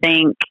great. I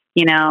think,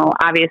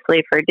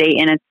 obviously for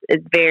Dayton,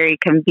 it's very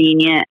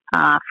convenient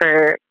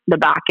for the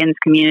Botkins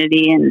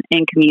community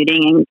and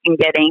commuting and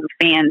getting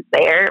fans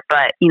there.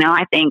 But,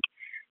 I think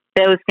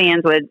those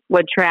fans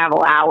would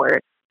travel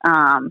hours.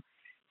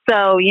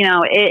 So,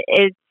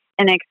 it's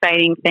an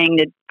exciting thing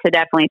to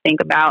definitely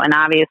think about. And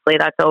obviously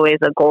that's always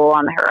a goal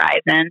on the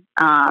horizon.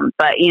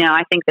 But,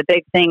 I think the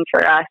big thing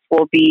for us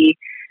will be,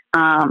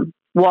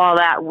 while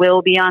that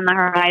will be on the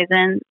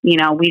horizon,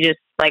 we just,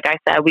 like I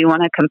said, we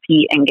want to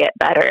compete and get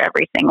better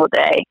every single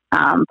day.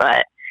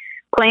 But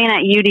playing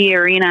at UD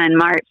Arena in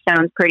March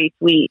sounds pretty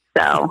sweet.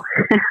 So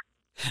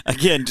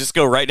again, just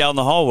go right down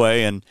the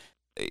hallway. And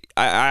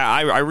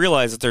I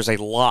realize that there's a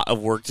lot of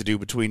work to do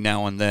between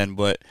now and then,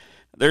 but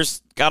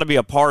there's got to be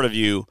a part of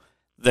you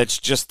that's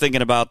just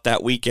thinking about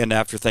that weekend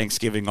after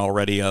Thanksgiving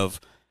already, of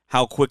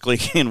how quickly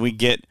can we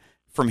get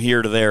from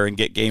here to there and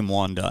get game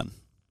one done.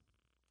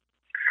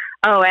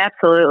 Oh,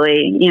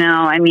 absolutely.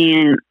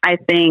 I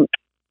think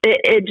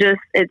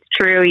it's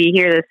true. You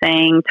hear the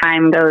saying,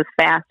 time goes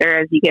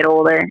faster as you get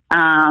older.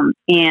 And,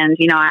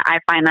 I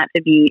find that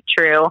to be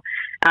true,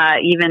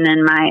 even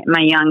in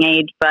my young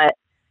age. But,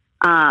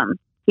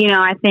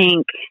 I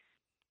think,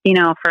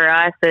 for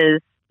us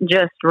is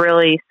just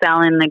really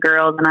selling the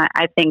girls. And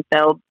I think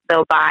they'll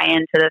buy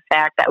into the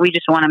fact that we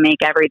just want to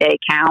make every day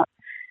count,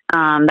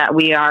 that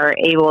we are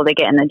able to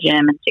get in the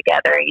gym and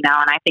together, and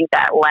I think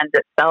that lends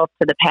itself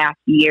to the past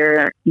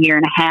year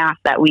and a half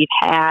that we've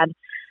had.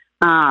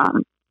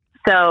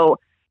 So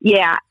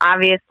yeah,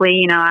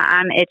 obviously,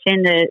 I'm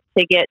itching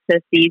to get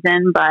to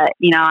season, but,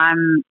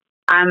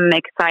 I'm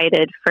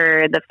excited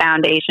for the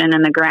foundation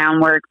and the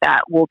groundwork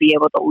that we'll be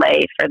able to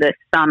lay for this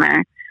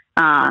summer,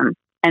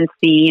 and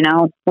see,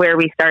 where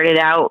we started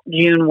out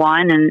June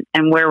 1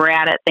 and where we're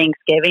at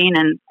Thanksgiving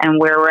and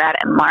where we're at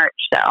in March.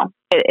 So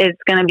it's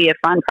going to be a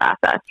fun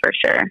process for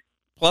sure.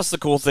 Plus, the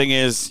cool thing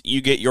is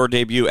you get your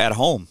debut at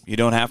home. You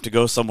don't have to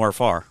go somewhere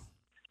far.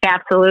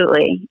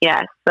 Absolutely.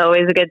 Yes. It's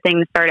always a good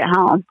thing to start at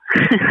home.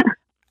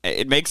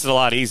 It makes it a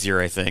lot easier,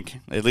 I think.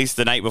 At least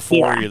the night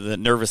before, the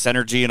nervous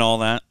energy and all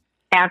that.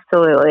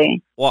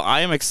 Absolutely. Well,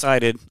 I am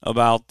excited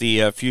about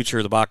the future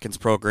of the Botkins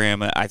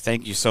program. I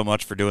thank you so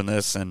much for doing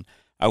this, and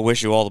I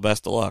wish you all the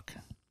best of luck.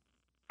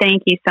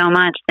 Thank you so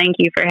much. Thank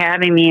you for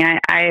having me.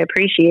 I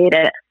appreciate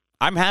it.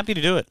 I'm happy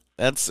to do it.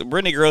 That's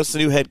Brittany Gross, the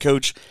new head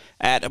coach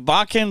at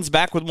Botkins.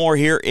 Back with more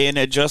here in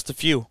just a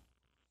few.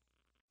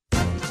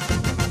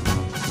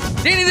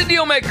 Danny the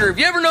Dealmaker, have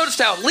you ever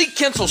noticed how Lee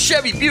Kinsel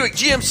Chevy Buick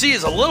GMC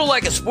is a little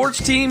like a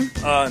sports team?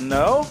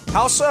 No.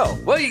 How so?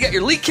 Well, you got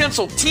your Lee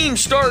Kinsel team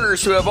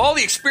starters who have all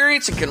the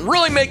experience and can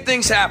really make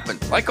things happen,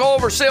 like all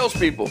of our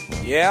salespeople.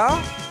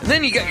 Yeah? And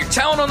then you got your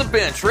talent on the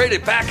bench, ready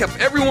to back up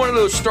every one of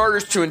those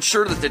starters to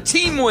ensure that the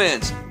team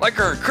wins, like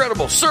our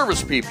incredible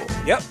service people.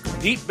 Yep,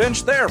 deep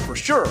bench there for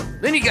sure.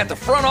 Then you got the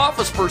front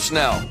office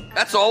personnel.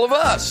 That's all of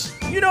us.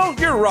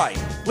 You're right.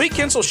 Lee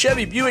Kinsel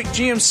Chevy Buick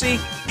GMC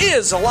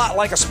is a lot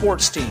like a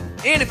sports team.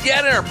 And if you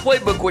add in our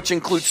playbook, which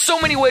includes so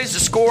many ways to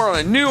score on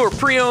a new or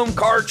pre-owned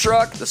car,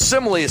 truck, the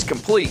simile is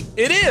complete.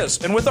 It is,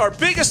 and with our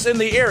biggest in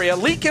the area,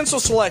 Lee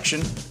Kinsel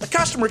Selection, a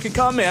customer can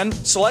come in,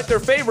 select their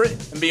favorite,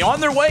 and be on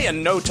their way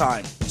in no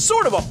time.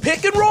 Sort of a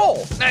pick and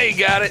roll. Now you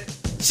got it.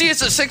 See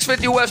us at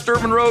 650 West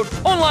Urban Road,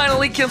 online at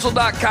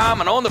LeeKinsel.com,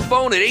 and on the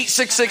phone at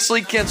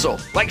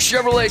 866-LEE-KINSEL. Like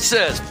Chevrolet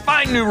says,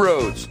 find new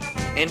roads.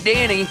 And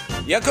Danny.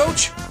 Yeah,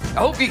 Coach? I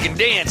hope you can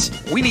dance.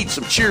 We need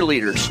some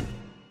cheerleaders.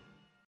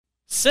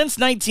 Since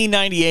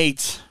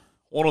 1998,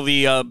 one of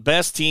the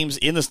best teams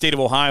in the state of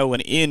Ohio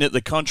and in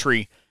the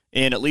country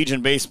in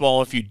Legion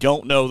Baseball. If you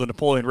don't know the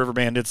Napoleon River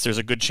Bandits, there's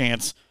a good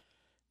chance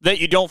that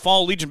you don't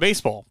follow Legion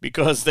Baseball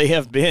because they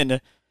have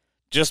been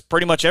just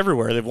pretty much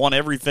everywhere. They've won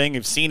everything,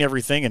 they've seen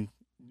everything, and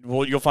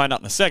well, you'll find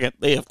out in a second.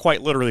 They have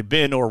quite literally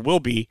been or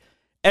will be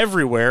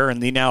everywhere,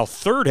 and the now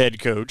third head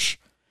coach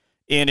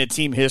in a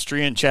team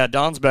history, and Chad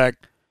Donsbeck.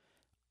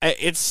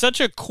 It's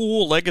such a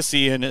cool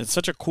legacy, and it's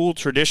such a cool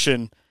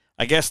tradition,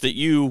 I guess, that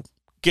you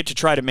get to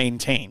try to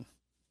maintain.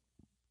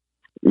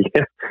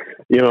 Yeah,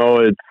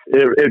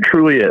 it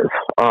truly is.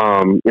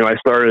 I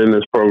started in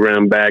this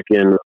program back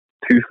in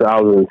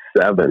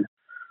 2007,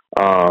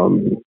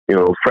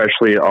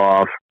 freshly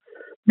off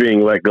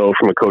being let go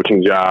from a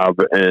coaching job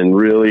and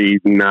really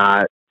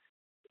not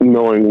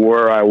knowing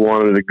where I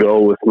wanted to go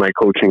with my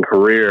coaching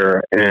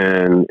career.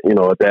 And,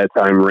 at that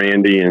time,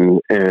 Randy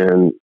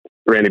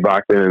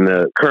Bachman and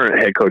the current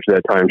head coach at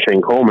that time,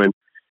 Shane Coleman,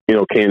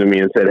 came to me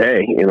and said,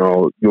 hey, you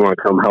want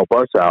to come help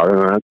us out? And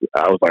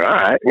I was like, all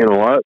right, you know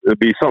what? It'd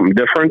be something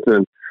different.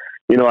 And,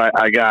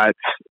 I got,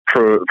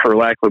 for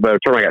lack of a better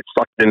term, I got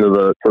sucked into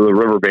the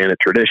River Bandit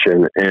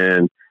tradition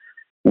and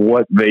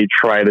what they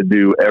try to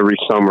do every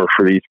summer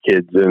for these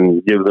kids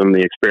and give them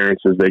the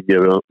experiences they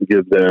give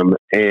them,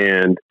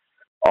 and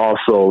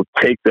also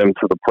take them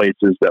to the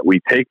places that we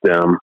take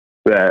them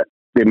that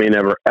they may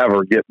never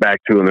ever get back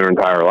to in their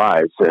entire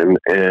lives.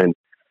 And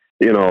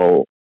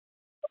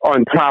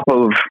on top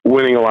of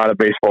winning a lot of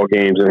baseball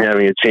games and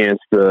having a chance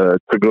to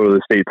go to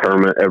the state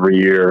tournament every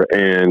year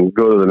and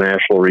go to the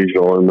national,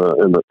 regional, and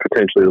the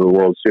potentially the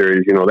World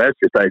Series, that's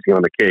just icing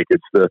on the cake.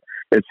 It's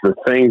the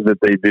things that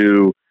they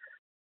do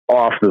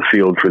off the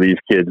field for these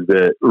kids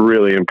that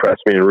really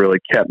impressed me and really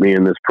kept me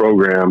in this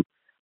program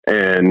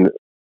and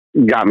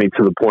got me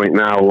to the point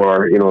now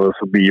where, this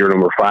will be year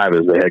number 5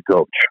 as the head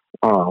coach.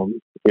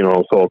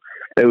 So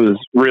it was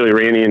really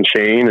Randy and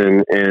Shane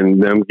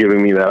and them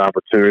giving me that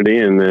opportunity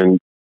and then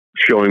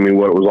showing me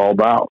what it was all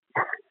about.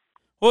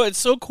 Well, it's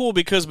so cool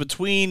because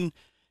between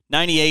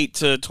 98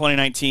 to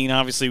 2019,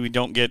 obviously we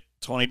don't get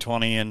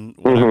 2020 and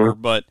whatever,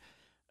 but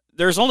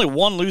there's only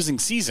one losing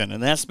season,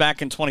 and that's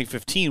back in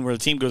 2015 where the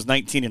team goes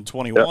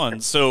 19-21.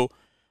 Yep. So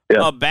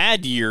a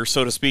bad year,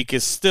 so to speak,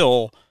 is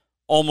still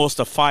almost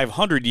a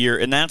 500 year,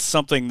 and that's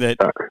something that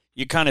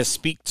you kind of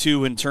speak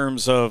to in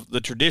terms of the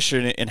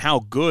tradition and how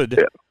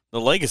good the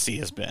legacy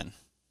has been.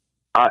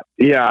 I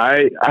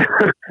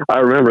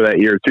remember that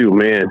year too,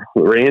 man.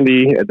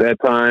 Randy at that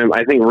time,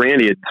 I think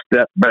Randy had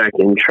stepped back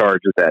in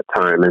charge at that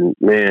time, and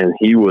man,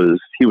 he was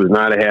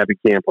not a happy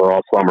camper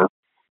all summer.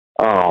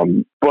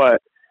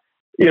 But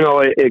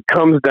it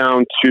comes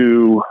down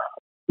to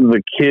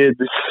the kids,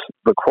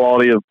 the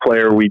quality of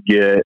player we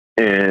get,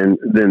 and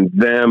then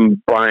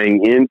them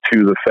buying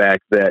into the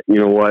fact that,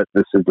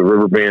 this is the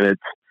River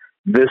Bandits.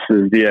 This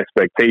is the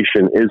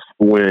expectation is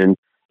win,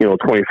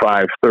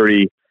 25,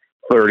 30,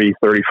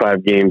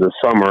 35 games a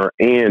summer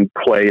and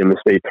play in the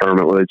state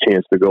tournament with a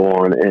chance to go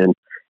on.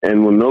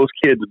 And when those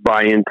kids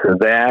buy into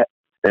that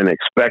and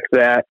expect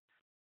that,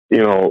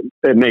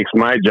 it makes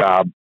my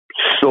job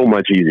so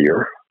much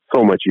easier.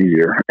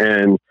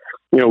 And,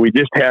 we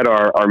just had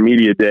our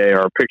media day,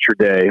 our picture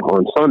day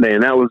on Sunday.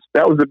 And that was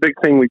the big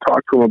thing we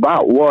talked to them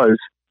about was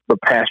the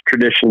past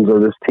traditions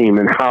of this team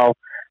and how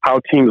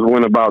teams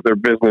went about their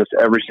business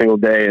every single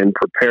day and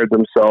prepared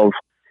themselves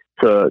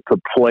to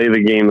play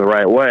the game the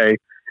right way.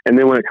 And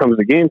then when it comes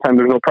to game time,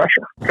 there's no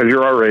pressure because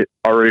you're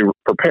already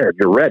prepared.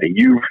 You're ready.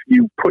 You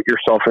put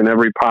yourself in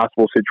every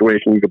possible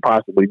situation you could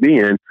possibly be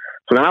in.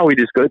 So now we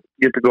just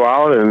get to go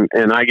out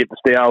and I get to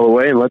stay out of the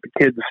way and let the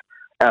kids'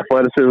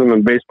 athleticism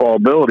and baseball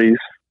abilities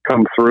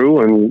come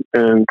through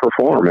and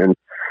perform. And,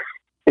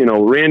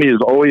 Randy has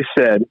always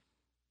said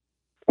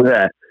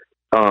that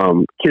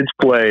kids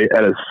play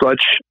at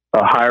such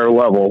a higher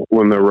level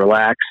when they're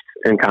relaxed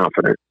and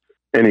confident.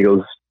 And he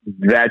goes,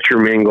 that's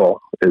your main goal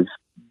is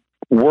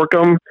work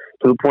them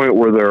to the point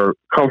where they're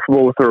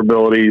comfortable with their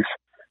abilities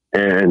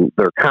and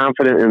they're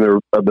confident in their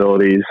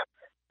abilities,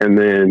 and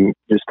then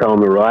just tell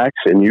them to relax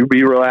and you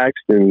be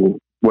relaxed and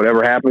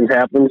whatever happens,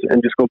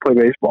 and just go play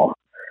baseball.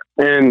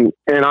 And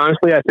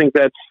honestly, I think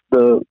that's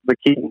the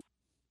key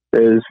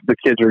is the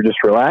kids are just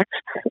relaxed.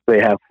 They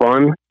have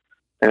fun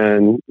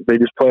and they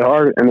just play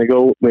hard and they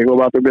go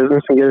about their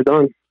business and get it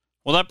done.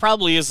 Well, that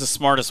probably is the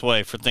smartest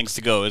way for things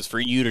to go is for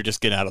you to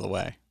just get out of the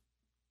way.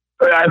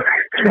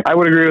 I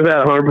would agree with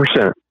that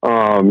 100%.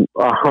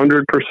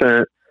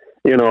 100%.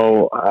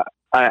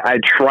 I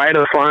try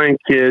to find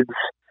kids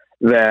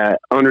that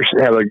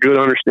have a good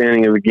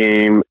understanding of the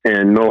game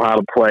and know how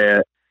to play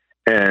it.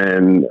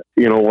 And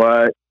you know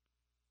what?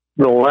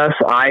 The less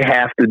I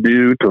have to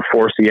do to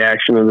force the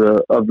action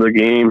of the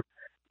game,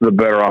 the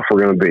better off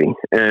we're going to be.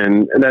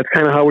 And that's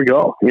kind of how we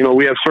go. You know,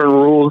 we have certain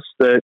rules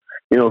that,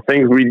 you know,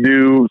 things we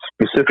do,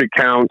 specific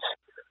counts,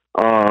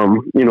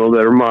 you know,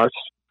 that are must,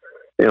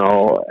 you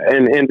know,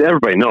 and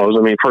everybody knows.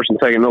 I mean, first and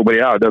second,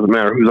 nobody out. It doesn't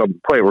matter who's up the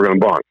plate. We're going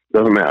to bunt.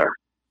 Doesn't matter.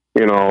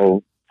 You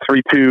know,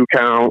 3-2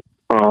 count.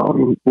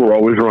 We're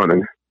always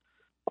running.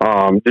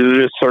 There's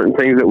just certain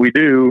things that we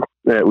do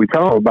that we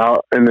tell them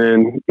about. And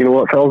then, you know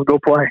what, fellas, go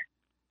play.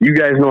 You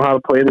guys know how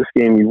to play this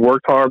game. You've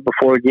worked hard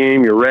before the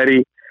game. You're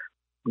ready.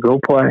 Go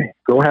play.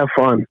 Go have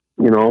fun,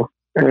 you know,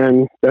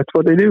 and that's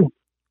what they do.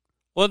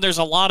 Well, there's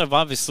a lot of,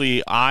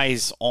 obviously,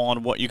 eyes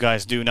on what you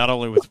guys do, not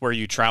only with where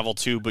you travel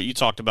to, but you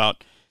talked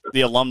about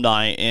the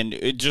alumni and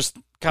it just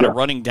kind of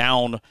running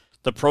down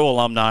the pro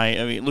alumni.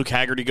 I mean, Luke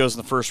Haggerty goes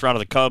in the first round of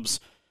the Cubs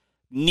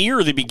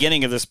near the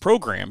beginning of this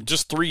program,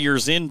 just 3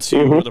 years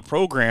into the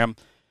program.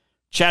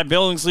 Chad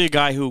Billingsley, a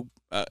guy who,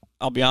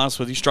 I'll be honest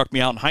with you, struck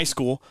me out in high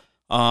school.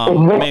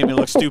 Made me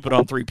look stupid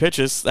on 3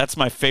 pitches. That's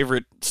my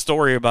favorite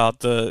story about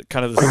the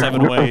kind of the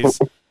 7 ways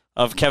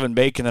of Kevin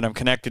Bacon that I'm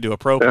connected to a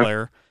pro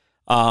player.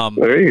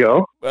 There you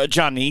go.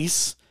 John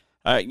Neese.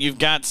 You've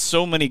got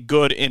so many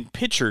good in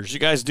pitchers. You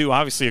guys do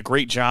obviously a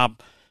great job,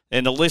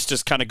 and the list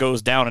just kind of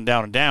goes down and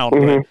down and down.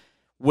 But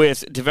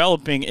with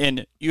developing,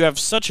 and you have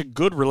such a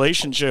good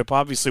relationship,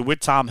 obviously,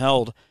 with Tom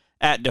Held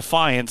at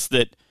Defiance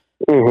that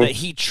that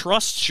he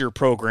trusts your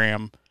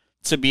program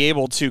to be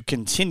able to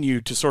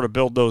continue to sort of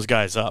build those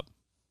guys up.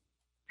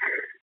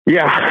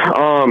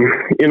 Yeah,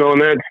 you know,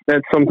 and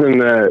that's something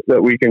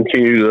that we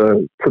continue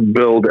to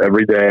build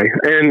every day,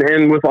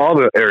 and with all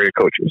the area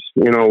coaches,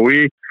 you know,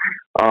 we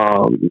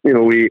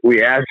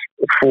ask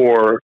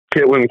for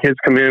when the kids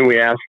come in, we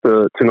ask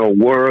to know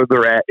where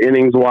they're at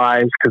innings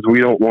wise, because we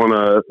don't want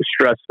to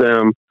stress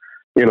them,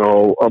 you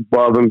know,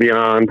 above and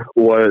beyond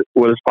what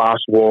is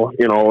possible,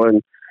 you know,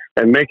 and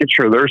making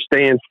sure they're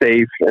staying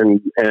safe and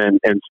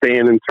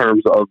staying in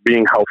terms of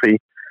being healthy.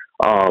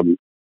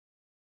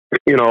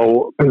 You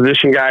know,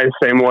 position guys,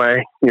 same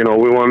way. You know,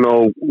 we want to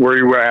know where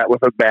you were at with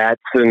the bats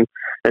and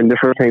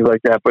different things like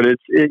that. But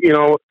you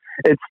know,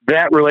 it's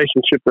that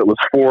relationship that was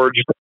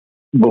forged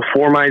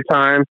before my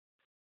time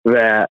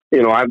that,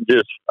 you know, I'm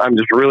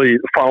just really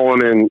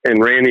following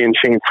in Randy and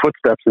Shane's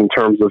footsteps in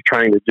terms of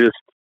trying to just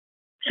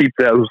keep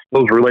those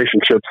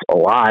relationships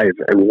alive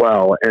and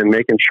well, and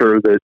making sure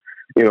that,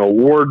 you know,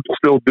 we're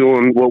still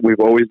doing what we've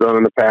always done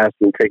in the past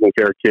and taking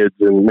care of kids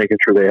and making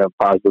sure they have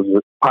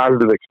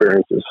positive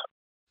experiences.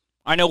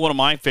 I know one of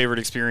my favorite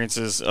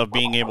experiences of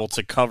being able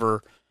to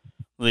cover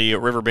the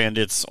River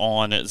Bandits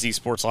on Z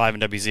Sports Live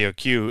and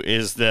WZOQ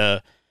is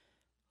the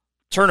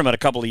tournament a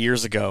couple of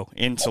years ago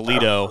in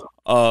Toledo,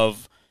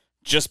 of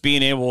just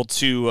being able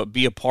to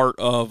be a part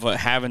of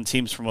having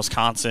teams from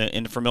Wisconsin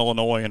and from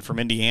Illinois and from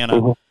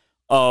Indiana,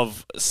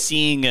 of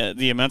seeing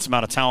the immense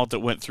amount of talent that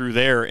went through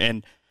there.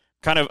 And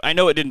kind of, I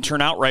know it didn't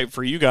turn out right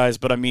for you guys,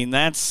 but I mean,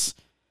 that's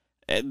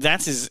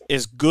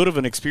as good of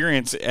an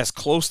experience, as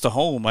close to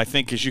home, I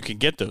think, as you can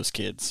get those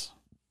kids.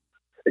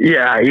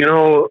 Yeah, you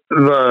know,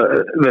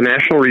 the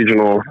national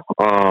regional,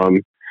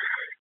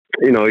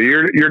 you know,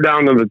 you're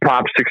down to the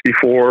top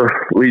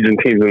 64 Legion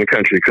teams in the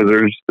country,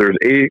 because there's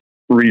 8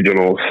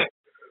 regionals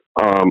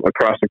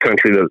across the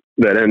country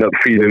that end up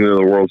feeding into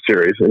the World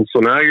Series, and so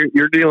now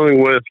you're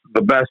dealing with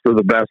the best of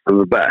the best of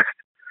the best.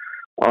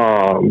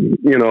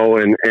 You know,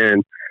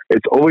 and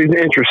it's always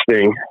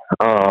interesting.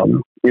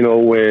 You know,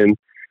 when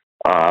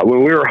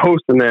we were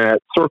hosting that,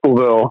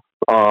 Circleville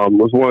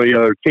was one of the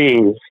other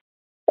teams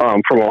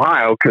from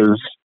Ohio,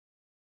 because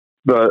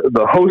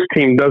the host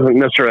team doesn't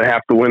necessarily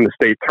have to win the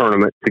state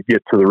tournament to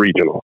get to the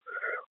regional.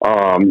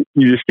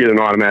 You just get an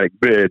automatic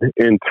bid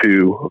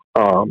into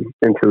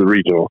the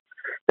regional.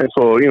 And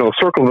so, you know,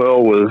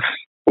 Circleville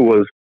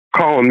was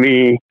calling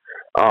me,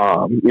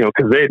 you know,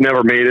 because they had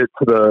never made it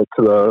to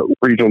the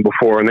regional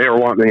before, and they were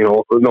wanting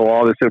to, you know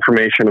all this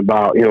information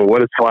about, you know,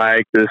 what it's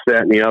like, this,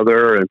 that, and the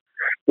other. And,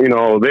 you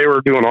know, they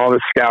were doing all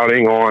this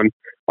scouting on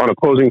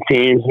opposing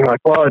teams. And like,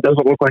 well, it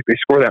doesn't look like they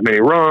score that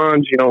many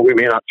runs. You know, we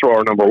may not throw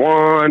our number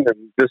one,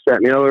 and this, that,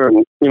 and the other.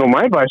 And, you know,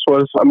 my advice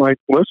was, I'm like,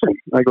 listen,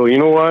 I go, you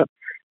know what?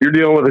 You're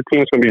dealing with a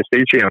team that's going to be a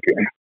state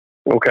champion.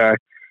 Okay.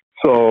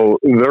 So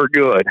they're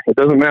good. It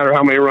doesn't matter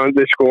how many runs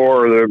they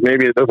score, or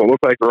maybe it doesn't look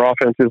like their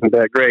offense isn't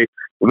that great.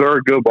 They're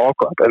a good ball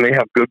club, and they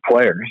have good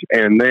players,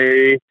 and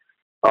they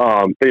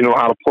know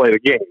how to play the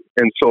game.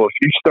 And so if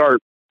you start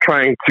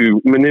trying to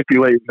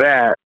manipulate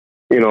that,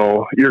 you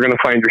know, you're going to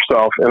find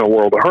yourself in a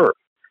world of hurt.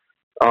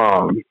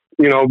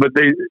 You know, but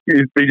they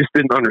just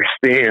didn't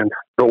understand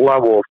the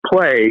level of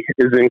play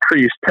is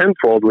increased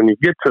tenfold when you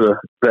get to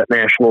that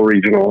national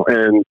regional,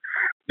 and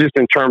just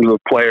in terms of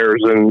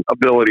players and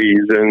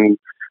abilities, and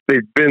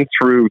they've been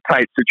through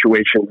tight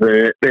situations.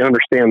 They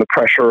understand the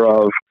pressure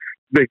of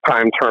big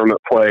time tournament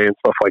play and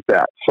stuff like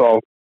that. So,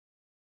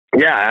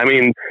 yeah, I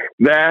mean,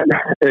 that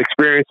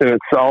experience in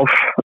itself,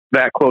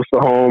 that close to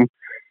home,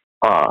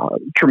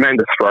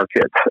 tremendous for our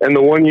kids. And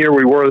the one year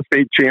we were the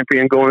state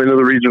champion going into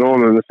the regional,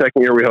 and then the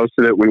second year we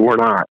hosted it, we were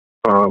not.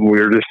 We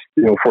were just,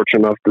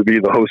 fortunate enough to be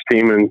the host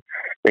team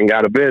and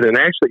got a bid, and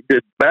actually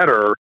did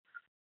better,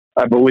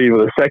 I believe,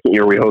 the second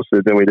year we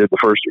hosted than we did the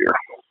first year.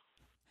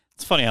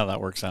 It's funny how that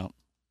works out.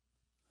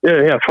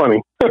 Yeah,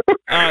 funny.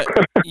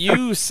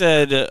 You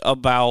said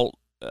about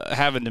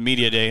having the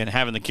media day and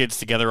having the kids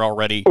together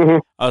already. Mm-hmm.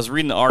 I was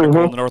reading the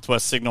article in the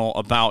Northwest Signal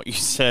about, you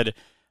said,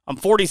 I'm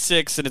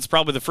 46, and it's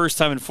probably the first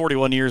time in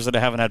 41 years that I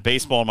haven't had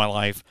baseball in my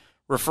life,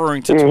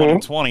 referring to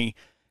 2020.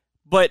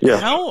 But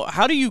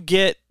how do you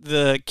get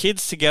the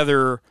kids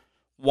together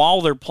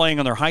while they're playing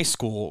on their high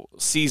school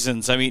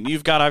seasons? I mean,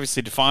 you've got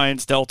obviously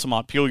Defiance, Delta,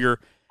 Montpelier,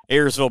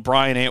 Ayersville,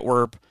 Bryan,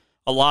 Antwerp,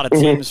 a lot of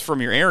teams from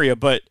your area,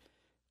 but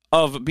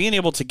of being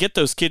able to get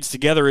those kids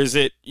together, is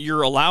it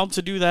you're allowed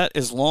to do that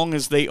as long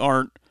as they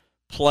aren't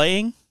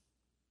playing?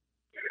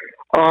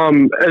 As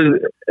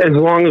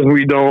long as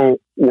we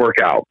don't work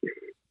out.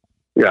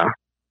 Yeah.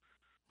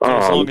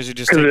 As long as you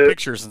just take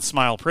pictures and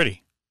smile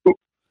pretty.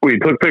 We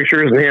took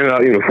pictures and handed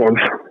out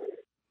uniforms.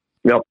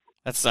 Yep.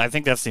 I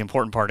think that's the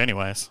important part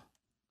anyways.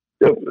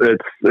 Yep.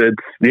 It's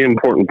the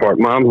important part.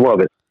 Moms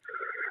love it.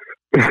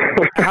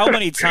 How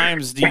many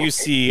times do you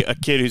see a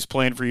kid who's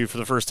playing for you for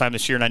the first time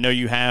this year? And I know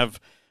you have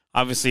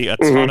obviously a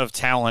ton of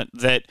talent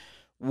that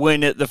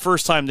when the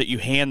first time that you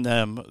hand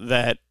them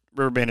that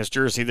River Bandits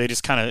jersey, they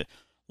just kind of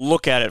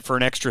look at it for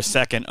an extra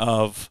second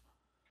of,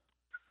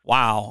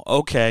 wow,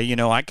 okay,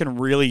 I can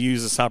really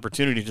use this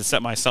opportunity to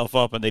set myself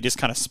up, and they just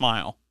kind of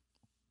smile.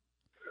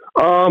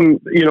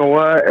 You know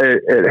what?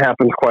 It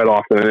happens quite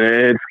often,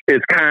 and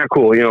it's kind of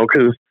cool,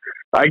 because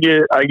I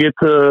get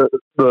to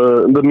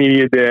the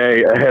media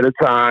day ahead of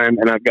time,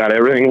 and I've got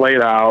everything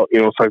laid out,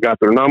 so I've got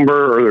their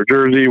number or their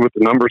jersey with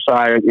the number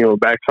side,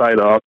 back side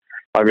up.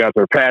 I've got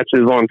their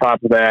patches on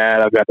top of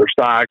that. I've got their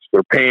socks,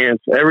 their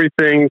pants,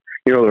 everything,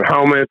 their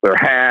helmet, their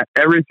hat,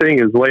 everything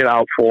is laid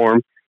out for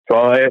them. So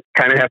all I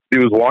kind of have to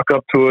do is walk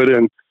up to it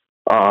and,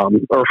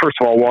 or first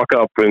of all, walk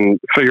up and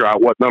figure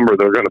out what number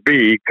they're going to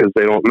be, because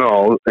they don't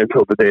know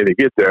until the day they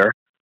get there.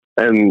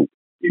 And,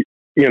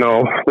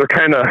 they're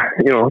kind of,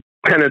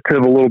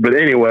 tentative a little bit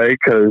anyway,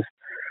 because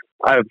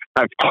I've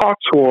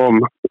talked to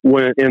them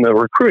in the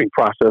recruiting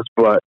process,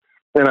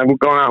 and I've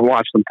gone out and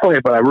watched them play,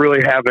 but I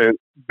really haven't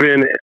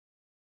been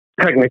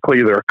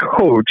technically their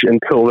coach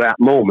until that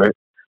moment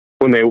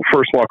when they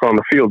first walk on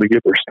the field to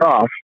get their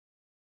stuff.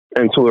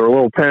 And so they're a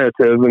little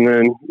tentative, and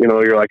then,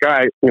 you're like, all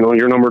right,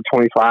 you're number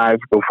 25,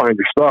 go find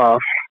your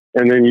stuff.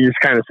 And then you just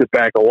kind of sit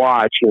back and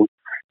watch, and,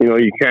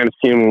 you kind of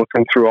see them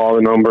looking through all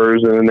the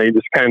numbers, and then they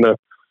just kind of,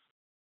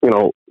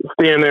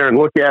 stand there and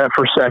look at it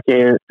for a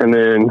second, and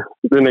then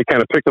they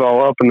kind of pick it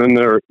all up. And then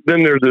there's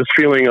this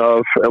feeling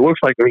of, it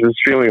looks like there's this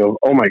feeling of,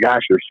 oh my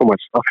gosh, there's so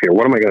much stuff here.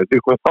 What am I going to do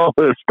with all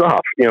this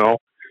stuff?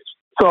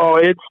 So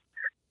it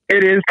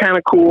is kind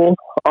of cool.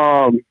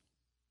 But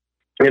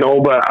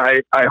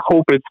I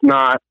hope it's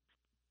not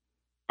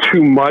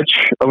too much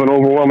of an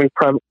overwhelming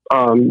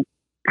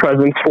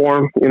presence for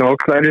them,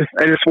 because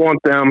I just want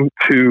them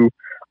to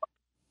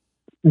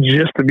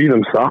be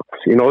themselves,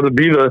 to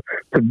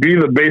be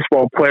the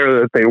baseball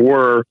player that they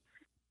were,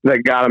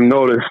 that got them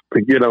noticed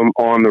to get them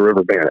on the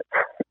River Bandits.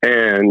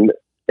 And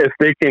if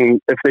they can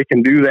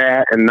do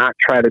that and not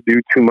try to do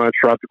too much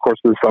throughout the course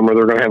of the summer,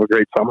 they're going to have a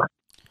great summer.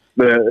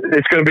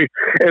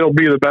 It'll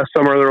be the best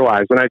summer of their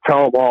lives. And I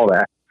tell them all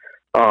that.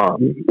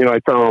 I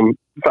tell them,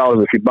 fellas,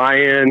 if you buy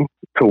in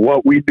to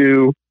what we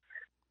do,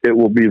 it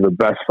will be the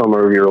best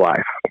summer of your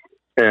life.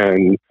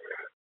 And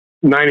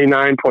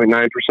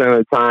 99.9% of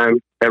the time,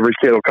 every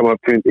kid will come up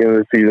to me at the end of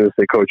the season and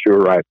say, Coach, you were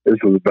right. This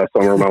was the best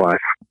summer of my life.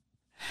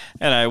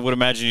 And I would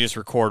imagine you just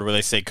record where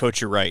they say,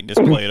 Coach, you're right, and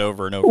just play it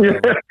over and over.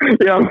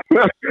 Yeah,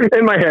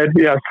 in my head,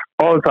 yes,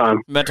 all the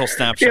time. Mental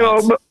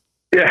snapshots. Just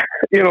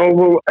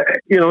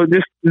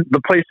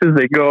the places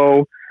they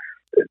go,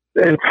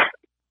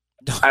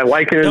 I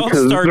liken it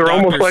to, they're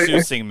almost like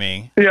Seussing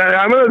me. Yeah,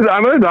 I'm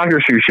gonna Dr.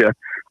 Seuss you.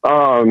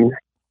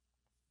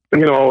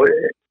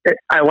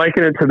 I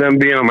liken it to them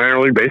being a minor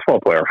league baseball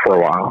player for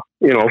a while,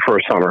 for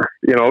a summer,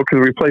 because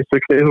we play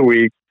 6 days a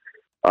week.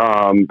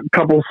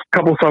 Couple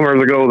summers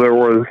ago, there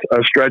was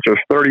a stretch of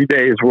 30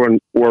 days where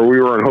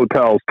we were in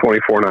hotels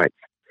 24 nights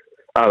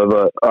out of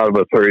a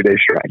 30-day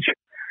stretch.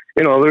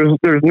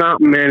 There's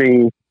not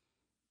many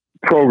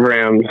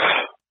programs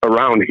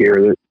around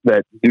here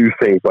that do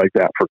things like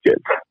that for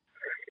kids.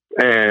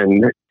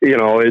 And,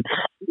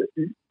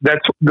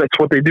 that's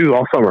what they do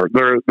all summer.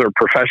 They're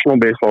professional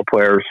baseball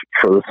players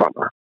for the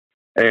summer.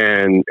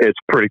 And it's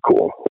pretty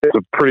cool. It's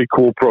a pretty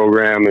cool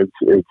program.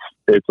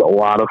 It's a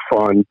lot of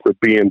fun to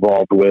be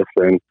involved with,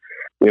 and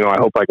I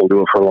hope I can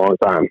do it for a long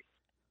time.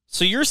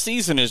 So your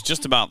season is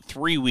just about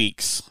 3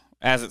 weeks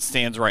as it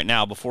stands right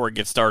now before it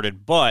gets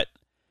started, but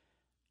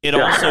it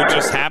also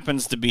just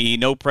happens to be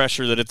no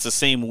pressure that it's the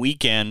same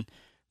weekend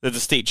that the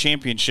state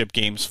championship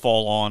games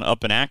fall on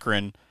up in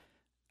Akron.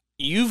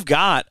 You've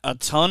got a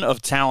ton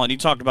of talent. You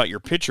talked about your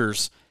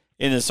pitchers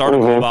in this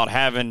article about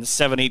having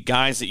 7-8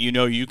 guys that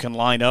you can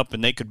line up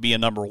and they could be a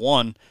number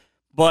one.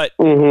 But,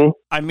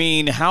 I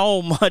mean,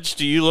 how much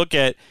do you look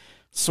at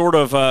sort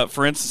of,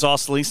 for instance,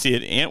 Ossolici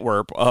at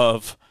Antwerp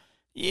of,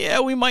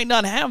 we might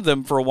not have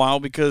them for a while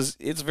because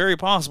it's very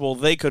possible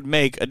they could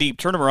make a deep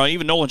tournament run.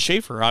 Even Nolan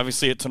Schaefer,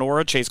 obviously, at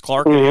Tenora, Chase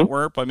Clark at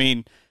Antwerp. I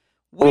mean,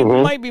 we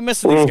might be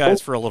missing these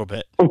guys for a little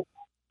bit.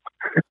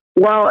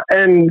 Well,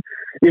 and,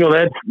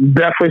 that's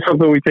definitely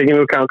something we take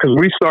into account because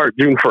we start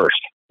June 1st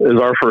is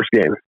our first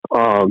game.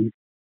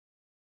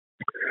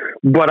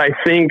 But I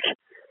think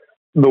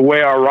the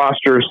way our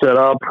roster is set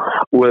up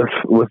with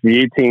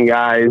the 18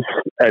 guys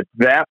at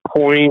that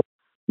point,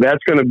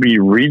 that's going to be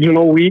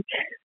regional week.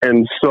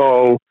 And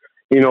so,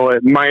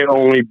 it might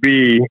only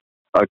be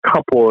a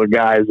couple of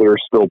guys that are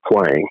still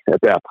playing at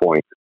that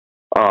point.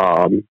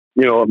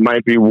 It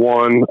might be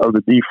one of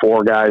the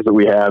D4 guys that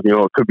we have.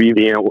 It could be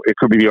the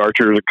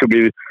Archers. It could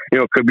be,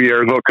 it could be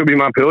Arizona. It could be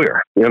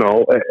Montpelier.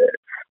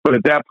 But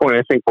at that point,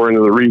 I think we're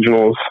into the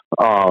regionals.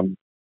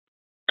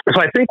 So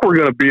I think we're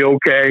going to be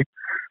okay.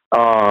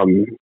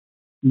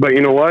 But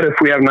you know what? If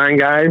we have 9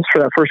 guys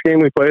for that first game,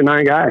 we play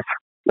 9 guys.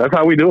 That's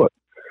how we do it.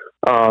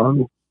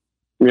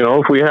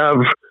 If we have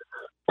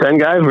 10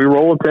 guys, we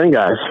roll with 10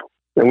 guys.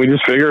 And we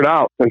just figure it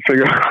out and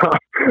figure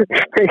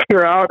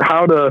out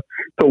how to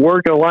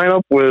work a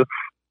lineup with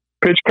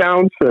pitch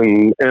counts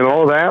and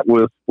all that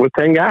with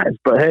 10 guys.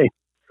 But hey,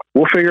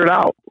 we'll figure it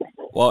out.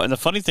 Well, and the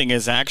funny thing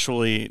is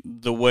actually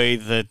the way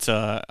that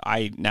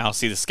I now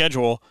see the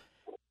schedule,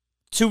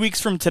 2 weeks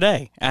from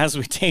today, as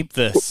we tape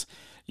this,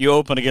 you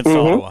open against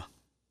Ottawa.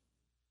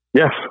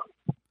 Yes.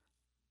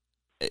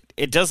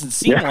 It doesn't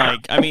seem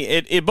like,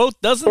 it both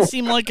doesn't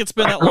seem like it's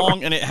been that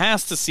long, and it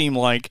has to seem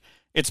like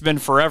it's been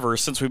forever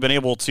since we've been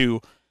able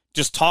to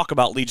just talk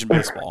about Legion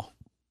baseball.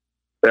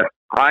 Yeah,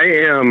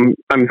 I'm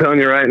telling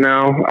you right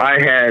now, I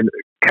had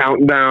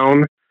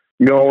countdown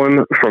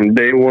going from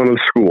day one of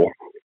school.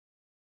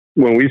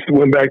 When we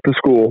went back to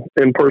school,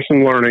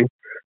 in-person learning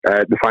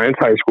at Defiance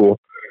High School,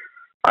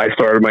 I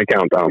started my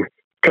countdown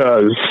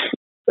because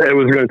it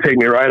was going to take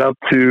me right up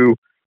to,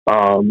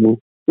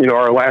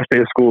 our last day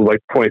of school is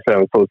like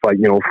 27th. So it's like,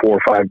 4 or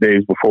 5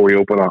 days before we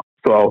open up.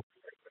 So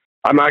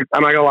I'm not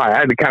gonna lie. I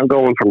had to count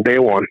going from day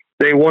one.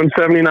 Day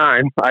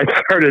 179, I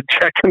started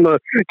checking the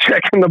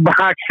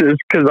boxes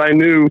because I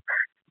knew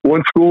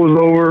once school was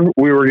over,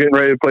 we were getting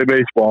ready to play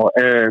baseball,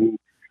 and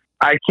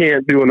I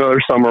can't do another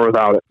summer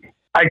without it.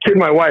 I kid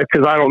my wife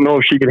because I don't know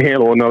if she can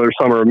handle another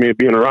summer of me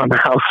being around the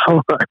house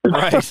so much.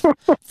 Right.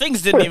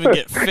 Things didn't even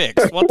get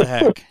fixed. What the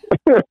heck?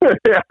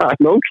 Yeah,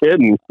 no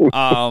kidding.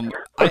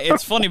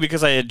 It's funny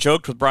because I had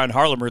joked with Brian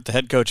Harlemer, the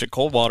head coach at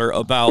Coldwater,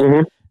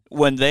 about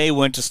when they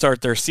went to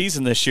start their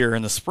season this year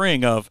in the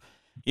spring of,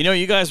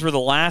 you guys were the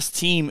last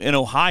team in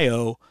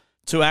Ohio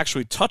to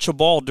actually touch a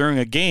ball during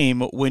a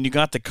game when you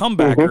got the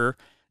comebacker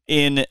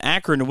in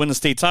Akron to win the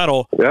state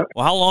title. Yeah.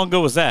 Well, how long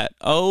ago was that?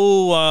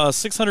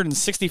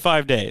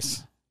 665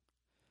 days.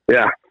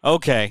 Yeah.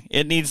 Okay.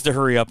 It needs to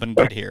hurry up and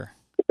get here.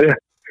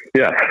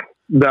 Yeah,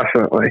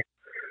 definitely.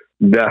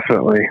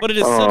 But it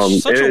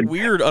is such a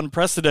weird,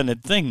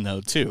 unprecedented thing,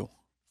 though, too.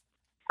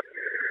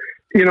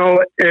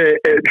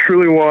 It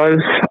truly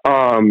was.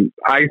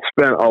 I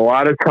spent a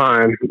lot of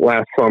time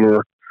last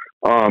summer,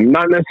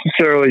 not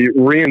necessarily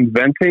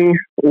reinventing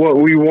what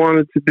we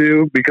wanted to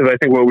do, because I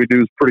think what we do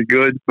is pretty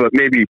good, but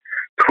maybe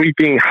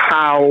tweaking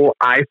how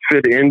I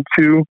fit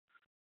into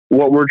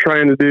what we're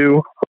trying to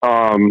do.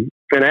 And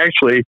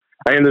actually,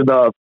 I ended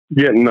up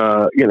getting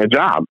a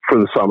job for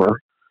the summer,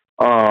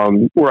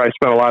 where I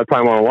spent a lot of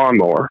time on a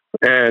lawnmower.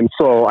 And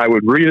so I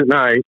would read at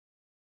night,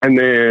 and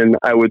then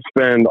I would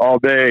spend all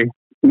day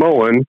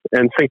mowing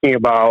and thinking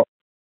about,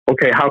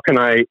 okay, how can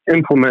I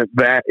implement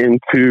that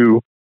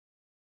into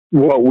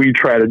what we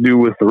try to do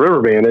with the River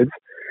Bandits?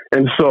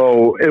 And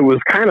so it was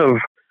kind of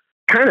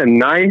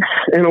nice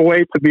in a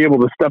way to be able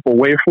to step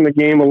away from the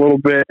game a little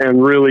bit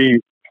and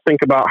really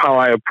think about how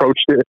I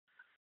approached it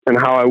and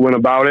how I went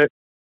about it.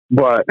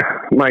 But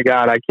my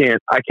God, I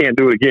can't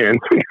do it again.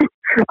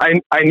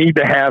 I need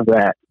to have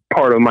that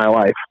part of my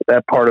life,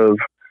 that part of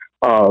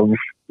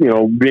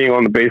being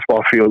on the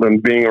baseball field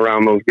and being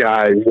around those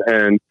guys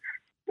and,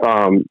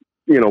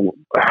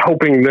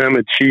 helping them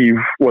achieve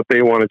what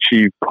they want to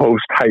achieve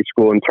post high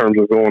school in terms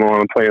of going on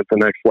and playing at the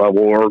next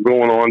level or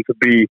going on to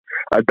be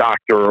a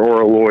doctor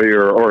or a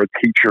lawyer or a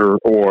teacher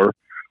or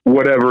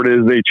whatever it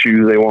is they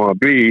choose they want to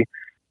be.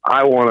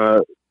 I want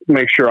to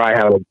make sure I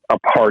have a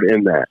part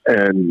in that,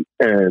 and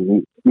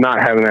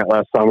not having that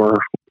last summer,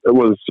 it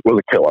was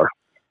a killer.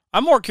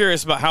 I'm more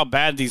curious about how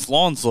bad these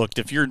lawns looked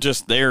if you're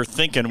just there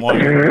thinking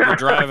while you're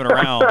driving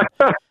around,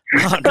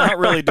 not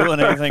really doing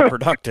anything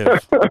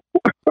productive.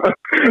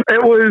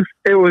 It was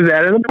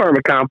at an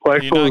apartment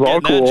complex. You're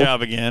not getting that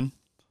job again.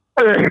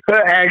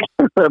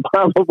 Actually,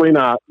 probably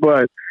not.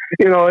 But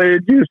it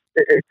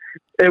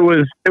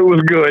was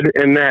good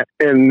in that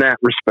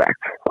respect.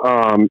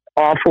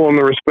 Awful in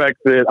the respect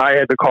that I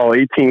had to call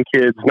 18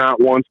 kids not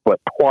once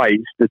but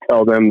twice to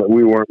tell them that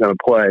we weren't going to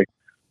play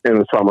in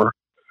the summer.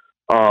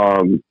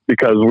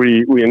 Because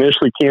we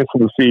initially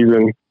canceled the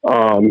season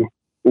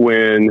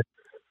when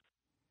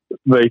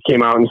they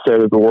came out and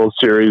said that the World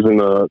Series and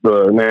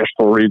the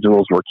national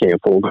regionals were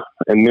canceled.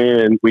 And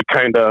then we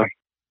kind of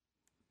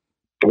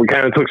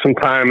took some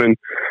time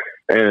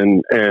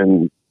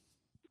and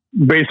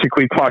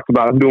basically talked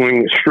about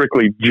doing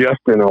strictly just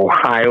an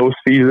Ohio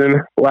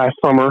season last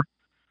summer.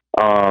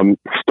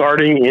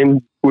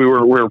 We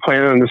were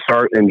planning to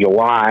start in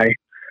July.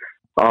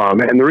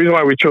 And the reason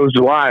why we chose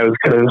July was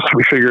because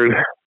we figured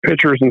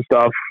pitchers and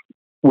stuff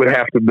would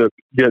have to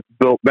get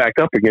built back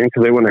up again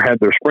because they wouldn't have had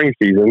their spring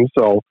season.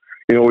 So,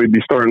 we'd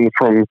be starting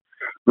from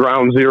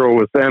ground zero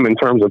with them in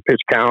terms of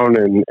pitch count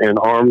and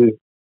arms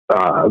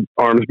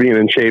being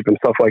in shape and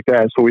stuff like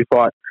that. So we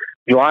thought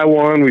July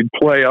 1, we'd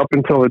play up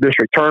until the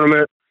district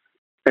tournament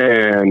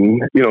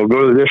and, go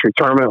to the district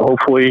tournament,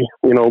 hopefully,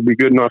 be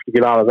good enough to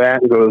get out of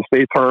that and go to the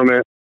state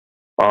tournament.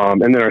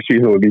 And then our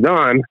season would be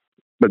done.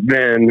 But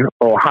then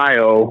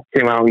Ohio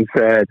came out and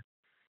said,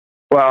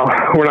 well,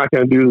 we're not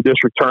going to do the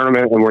district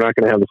tournament and we're not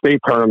going to have the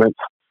state tournaments.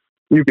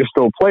 You can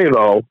still play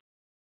though.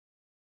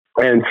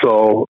 And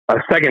so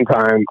a second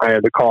time I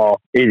had to call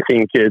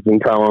 18 kids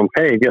and tell them,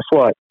 hey, guess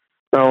what?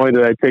 Not only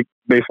did I take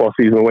baseball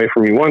season away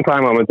from you one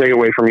time, I'm going to take it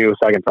away from you a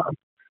second time.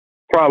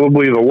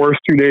 Probably the worst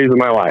 2 days of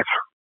my life.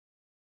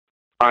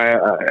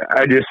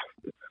 I just,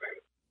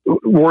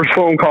 worst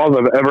phone calls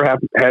I've ever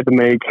had to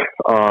make.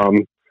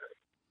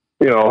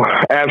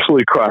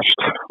 Absolutely crushed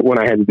when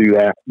I had to do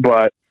that.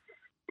 But,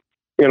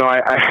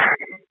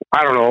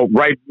 I don't know,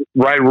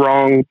 right,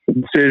 wrong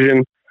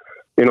decision.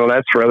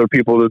 That's for other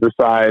people to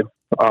decide.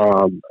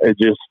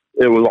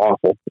 It was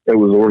awful. It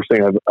was the worst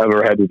thing I've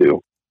ever had to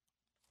do.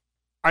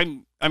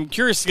 I'm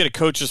curious to get a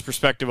coach's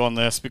perspective on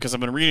this because I've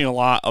been reading a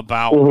lot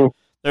about,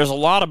 there's a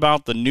lot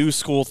about the new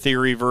school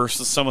theory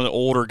versus some of the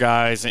older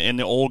guys in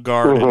the old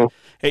guard. And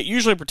it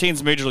usually pertains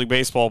to Major League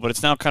Baseball, but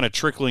it's now kind of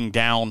trickling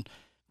down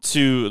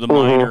to the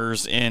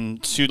minors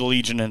and to the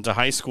Legion and to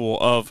high school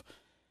of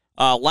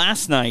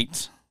last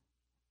night,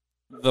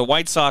 the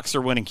White Sox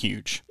are winning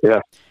huge. Yeah.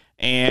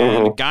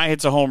 And a guy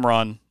hits a home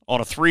run on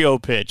a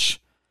 3-0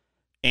 pitch,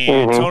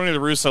 and Tony La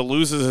Russa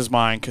loses his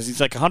mind because he's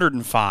like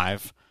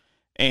 105.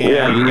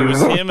 And it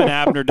was him and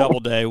Abner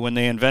Doubleday when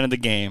they invented the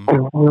game.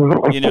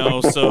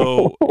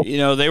 So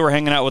they were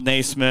hanging out with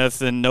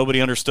Naismith, and nobody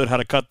understood how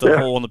to cut the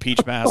hole in the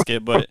peach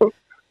basket. But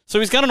so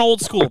he's got an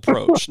old school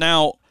approach.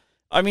 Now,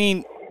 I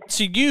mean,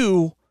 to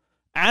you,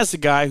 as a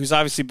guy who's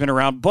obviously been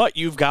around, but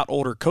you've got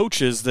older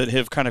coaches that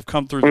have kind of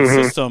come through the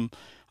system.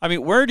 I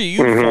mean, where do you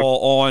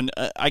fall on,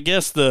 I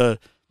guess the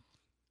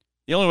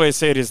only way to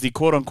say it is the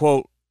quote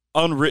unquote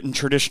unwritten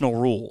traditional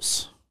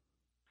rules?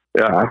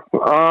 Yeah.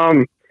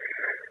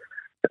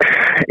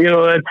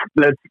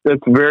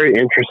 That's very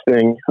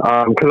interesting.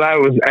 Cause I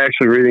was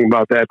actually reading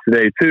about that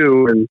today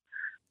too.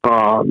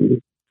 And,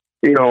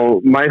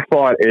 my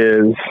thought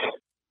is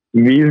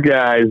these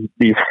guys,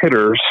 these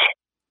hitters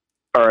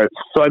are at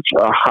such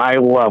a high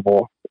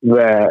level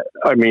that,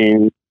 I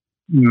mean,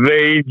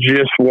 they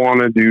just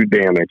want to do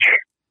damage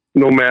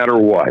no matter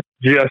what,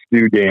 just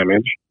do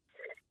damage.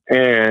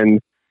 And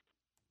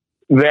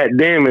that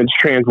damage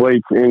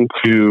translates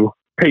into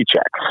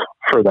paychecks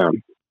for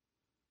them.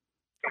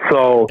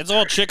 So it's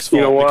all Chick's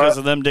fault because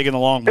of them digging the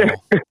long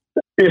ball.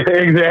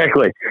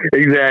 Exactly.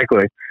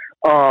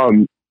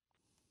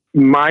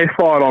 My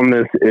thought on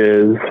this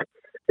is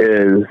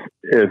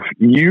if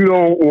you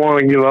don't want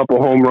to give up a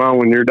home run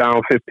when you're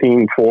down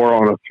 15-4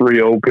 on a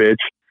 3-0 pitch,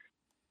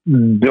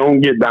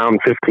 don't get down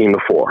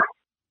 15-4.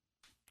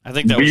 I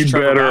think that was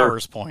Trevor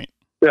Bauer's point.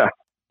 Yeah.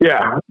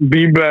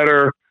 Be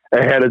better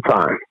ahead of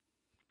time.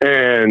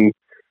 And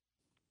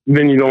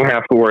then you don't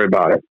have to worry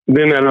about it.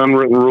 Then that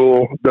unwritten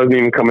rule doesn't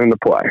even come into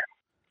play.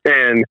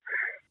 And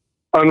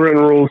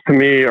unwritten rules to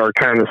me are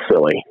kind of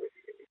silly.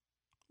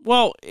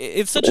 Well,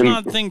 it's such an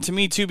odd thing to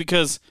me too,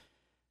 because,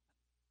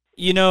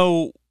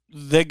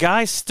 the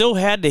guy still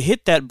had to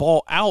hit that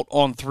ball out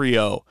on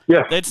 3-0.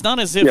 Yeah. It's not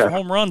as if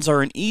home runs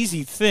are an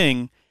easy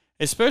thing,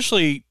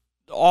 especially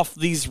off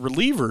these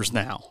relievers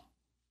now.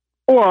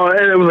 Well,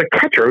 and it was a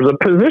catcher. It was a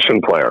position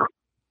player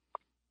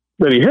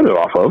that he hit it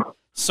off of.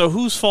 So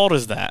whose fault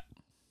is that?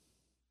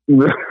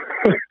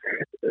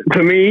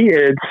 To me,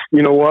 it's,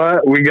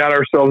 we got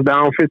ourselves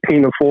down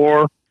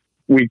 15-4.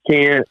 We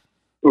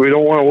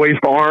don't want to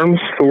waste arms,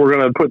 so we're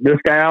going to put this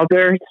guy out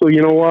there. So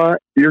you know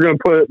what? You're going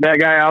to put that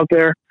guy out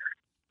there,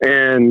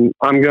 and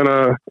I'm going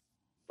to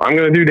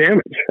do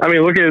damage. I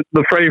mean, look at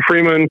the Freddie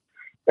Freeman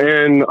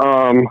and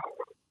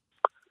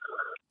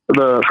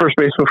the first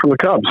baseman from the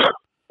Cubs.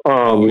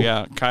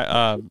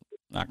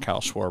 Not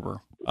Kyle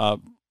Schwarber.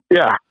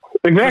 Yeah,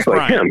 exactly.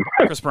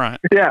 Chris Bryant.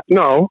 Yeah,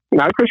 no,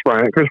 not Chris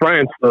Bryant. Chris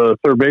Bryant's the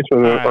third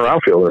baseman or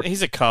outfielder.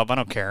 He's a Cub. I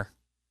don't care.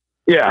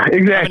 Yeah,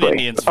 exactly. I'm an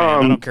Indians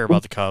fan. I don't care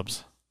about the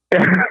Cubs.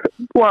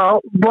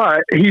 Well,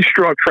 but he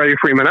struck Freddie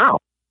Freeman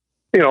out.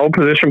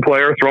 Position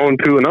player throwing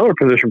to another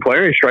position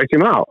player, he strikes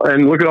him out.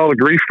 And look at all the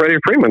grief Freddie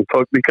Freeman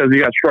took because he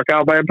got struck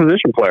out by a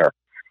position player.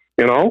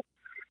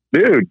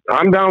 Dude,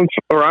 I'm up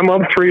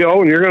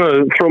 3-0 and you're going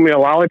to throw me a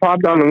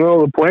lollipop down the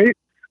middle of the plate.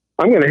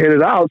 I'm going to hit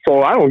it out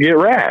so I don't get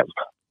razzed.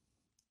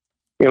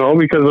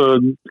 Because a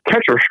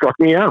catcher struck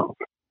me out.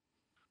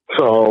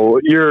 So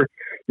you're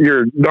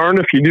darned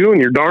if you do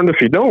and you're darned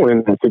if you don't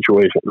in that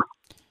situation.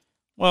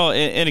 Well,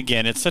 and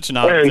again, it's such an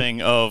odd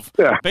thing of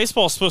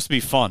baseball is supposed to be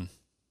fun.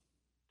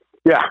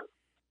 Yeah.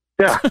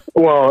 Yeah.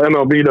 Well,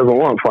 MLB doesn't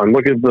want fun.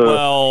 Look at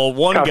the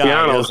one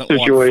guy doesn't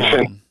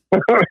situation.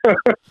 Want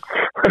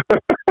fun.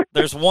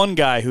 There's one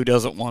guy who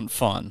doesn't want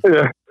fun.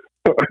 Yeah.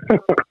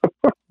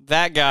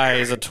 That guy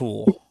is a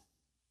tool.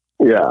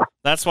 Yeah.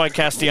 That's why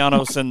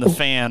Castellanos and the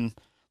Fan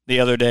the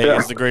other day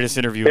is the greatest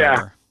interview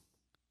ever.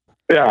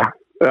 Yeah.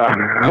 Yeah.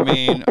 I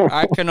mean,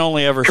 I can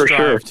only ever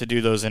strive to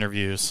do those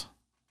interviews.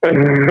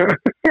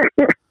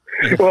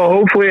 Well,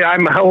 hopefully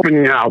I'm helping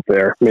you out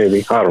there,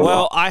 maybe. I don't know.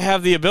 Well, I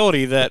have the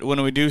ability that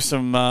when we do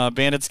some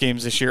Bandits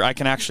games this year, I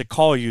can actually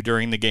call you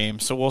during the game,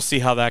 so we'll see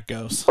how that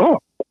goes. Oh,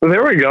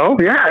 there we go.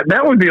 Yeah,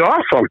 that would be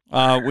awesome.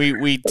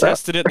 We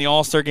tested it in the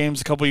All-Star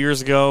games a couple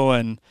years ago,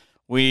 and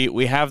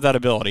we have that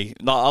ability.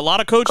 A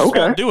lot of coaches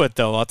won't do it,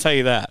 though, I'll tell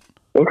you that.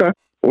 Okay.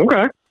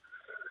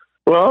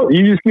 Well,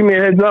 you just give me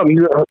a heads up.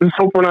 Just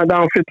hope we're not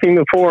down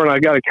 15-4, and I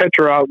got a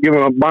catcher out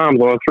giving up bombs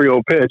on a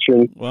 3-0 pitch,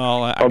 and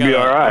I'll be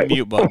all right. A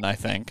mute button, I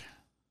think.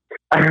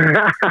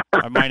 I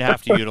might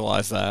have to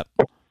utilize that.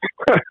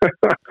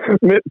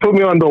 Put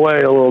me on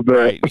delay a little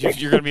bit. Right.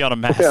 You're going to be on a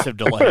massive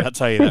delay. I'll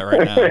tell you that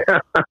right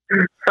now.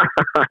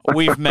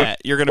 We've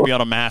met. You're going to be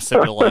on a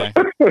massive delay.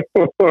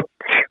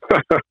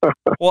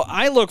 Well,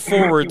 I look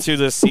forward to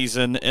this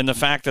season and the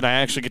fact that I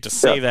actually get to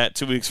say that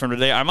 2 weeks from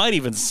today. I might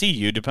even see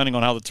you, depending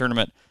on how the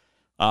tournament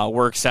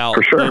works out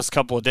those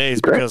couple of days,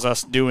 because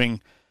us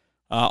doing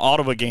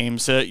Ottawa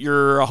games.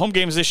 Your home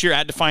games this year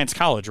at Defiance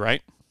College,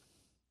 right?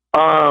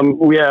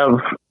 We have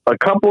a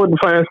couple at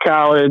Defiance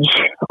College.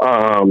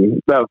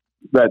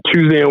 That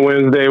Tuesday and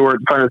Wednesday we're at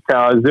Defiance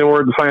College. Then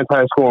we're at Defiance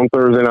High School on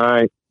Thursday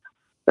night,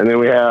 and then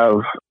we have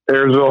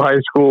Ayersville High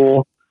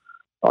School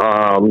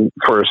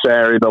for a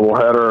Saturday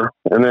doubleheader,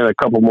 and then a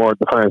couple more at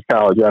Defiance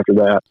College after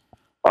that.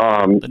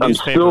 I'm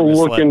still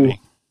looking.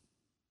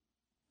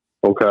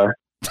 Okay.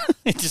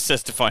 It just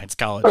says Defiance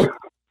College.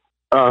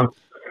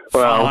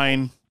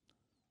 Fine.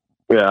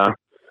 Yeah.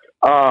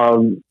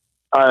 And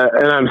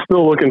I'm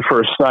still looking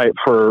for a site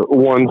for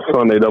one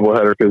Sunday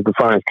doubleheader because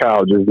Defiance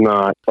College is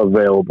not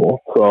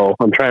available. So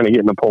I'm trying to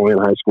get Napoleon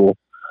High School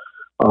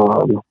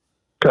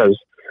because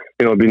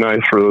it'd be nice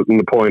for the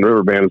Napoleon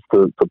River Bandits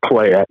to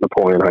play at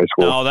Napoleon High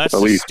School. No, that's at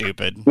least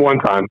stupid. One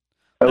time.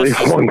 At least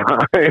one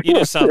time. You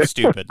just sound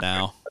stupid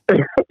now.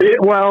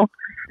 Well,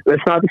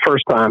 it's not the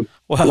first time.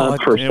 Well,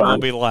 it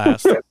won't be the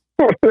last. It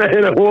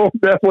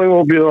definitely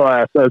won't be the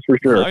last, that's for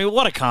sure. I mean,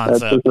 what a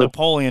concept.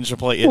 Napoleon should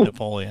play in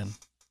Napoleon.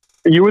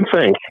 You would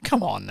think.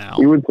 Come on now.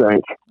 You would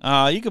think.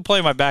 You can play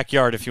in my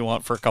backyard if you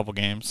want for a couple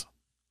games.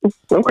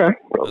 Okay.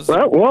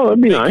 Well,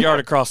 that'd be big nice.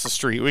 Yard across the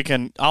street.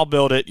 I'll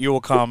build it. You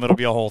will come. It'll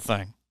be a whole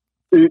thing.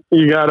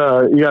 You got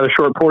a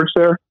short porch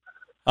there?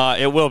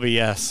 It will be,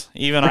 yes.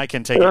 Even I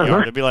can take a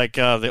yard. It'll be like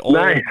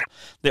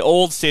the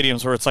old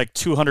stadiums where it's like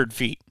 200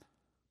 feet.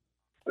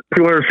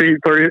 200 feet,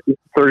 30,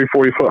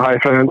 40 foot high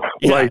fence.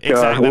 Yeah,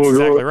 exactly. That's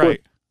exactly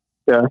right.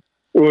 Yeah.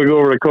 We'll go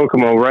over to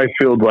Kokomo. Right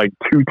field's like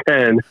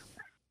 210.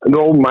 The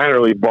old minor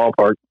league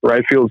ballpark.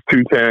 Right field's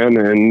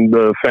 210, and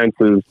the fence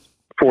is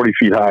 40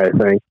 feet high, I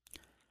think.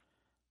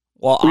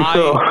 Well,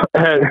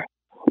 the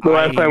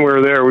last time we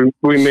were there,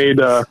 we made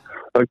a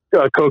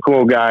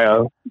Kokomo guy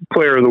a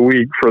player of the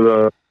week for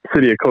the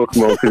city of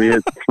Kokomo because he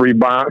hit 3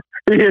 bombs.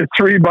 He hit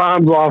 3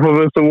 bombs off of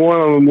us, and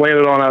one of them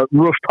landed on a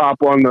rooftop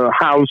on the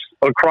house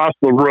across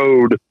the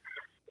road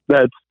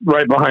that's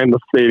right behind the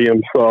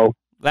stadium. So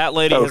that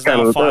lady has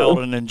now filed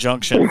an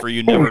injunction for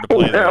you never to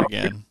play there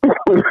again.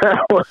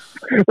 That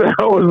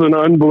was an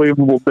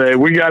unbelievable day.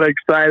 We got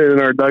excited in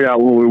our dugout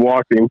when we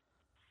walked him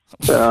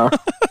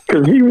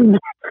because he was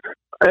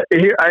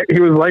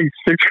like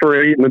 6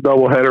 for 8 in the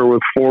doubleheader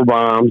with 4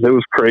 bombs. It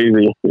was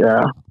crazy.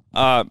 Yeah.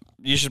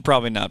 You should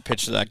probably not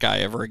pitch to that guy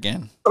ever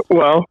again.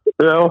 Well,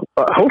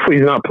 hopefully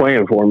he's not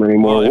playing for him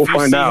anymore. We'll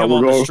find out. Him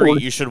on the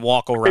street, you should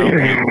walk around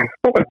him.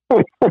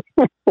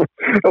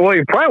 Well,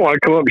 you probably want to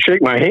come up and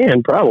shake my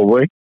hand,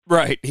 probably.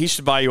 Right. He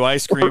should buy you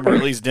ice cream or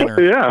at least dinner.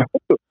 Yeah.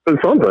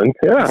 Something.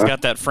 Yeah. He's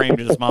got that framed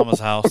in his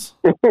mama's house.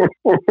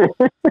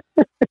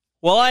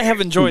 Well, I have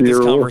enjoyed this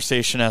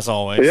conversation as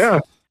always. Yeah,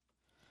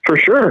 for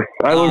sure.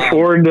 I look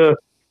forward to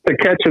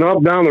catching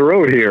up down the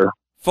road here.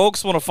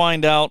 Folks want to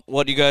find out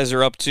what you guys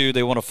are up to.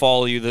 They want to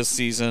follow you this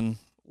season.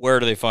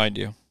 Where do they find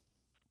you?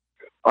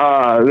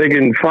 They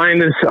can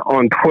find us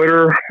on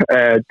Twitter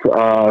at,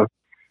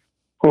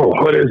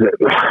 what is it?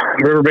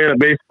 River Bandit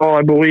Baseball,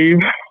 I believe.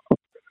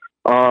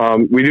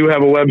 We do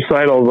have a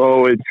website,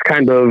 although it's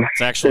kind of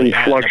in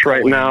flux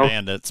right now.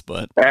 Bandits,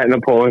 but at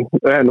Napoleon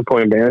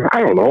Bandits. I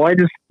don't know. I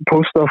just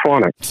post stuff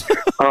on it.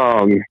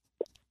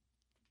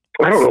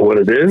 I don't know what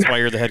it is. That's why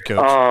you're the head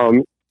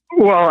coach.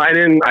 Well, I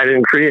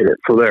didn't create it.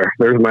 So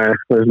there's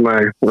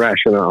my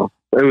rationale.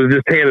 It was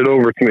just handed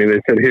over to me.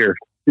 They said, "Here,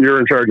 you're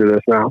in charge of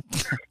this now."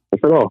 I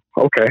said, "Oh,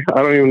 okay.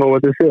 I don't even know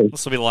what this is."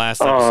 This will be the last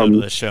episode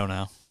of this show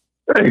now.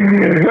 We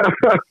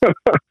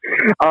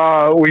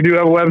do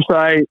have a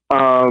website.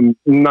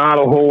 Not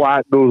a whole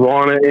lot goes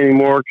on it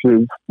anymore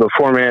because the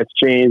format's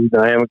changed,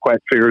 and I haven't quite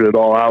figured it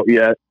all out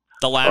yet.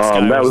 The last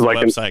guy was the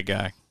website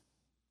guy.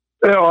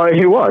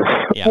 He was.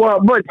 Yeah.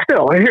 Well, but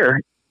still, here,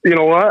 you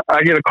know what?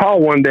 I get a call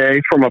one day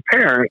from a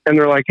parent, and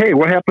they're like, "Hey,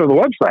 what happened to the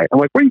website?" I'm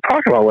like, "What are you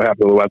talking about? What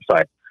happened to the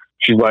website?"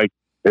 She's like,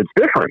 "It's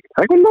different."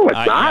 I go, "No, it's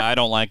not." Yeah, I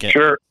don't like it.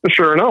 Sure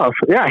enough.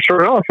 Yeah,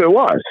 sure enough, it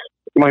was.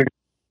 I'm like,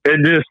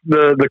 it just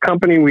the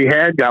company we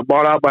had got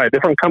bought out by a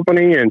different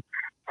company and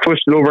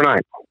switched it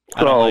overnight.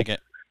 I don't like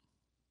it.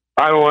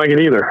 I don't like it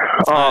either.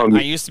 I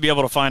used to be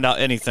able to find out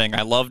anything.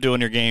 I love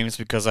doing your games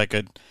because I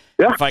could,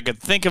 if I could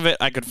think of it,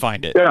 I could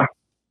find it. Yeah.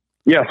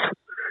 Yes.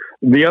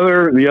 The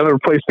other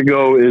place to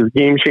go is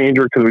Game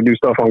Changer because we do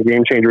stuff on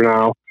Game Changer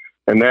now,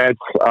 and that's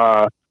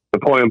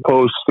Napoleon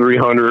Post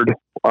 300,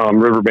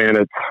 River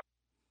Bandits,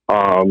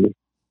 18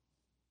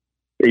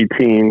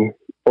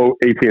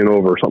 and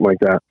over, something like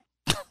that.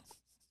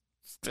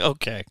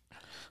 Okay.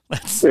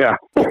 That's all.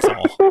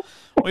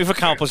 We've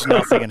accomplished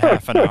nothing in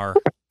half an hour.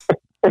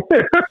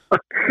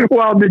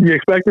 Well, did you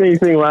expect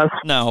anything less?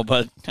 No,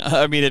 but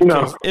I mean,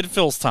 it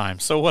fills time,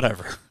 so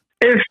whatever.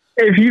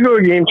 If you go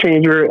to Game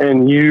Changer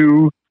and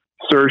you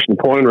search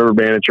Napoleon River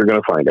Bandits, you're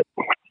going to find it.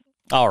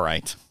 All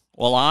right.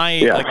 Well, I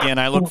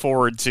look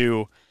forward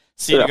to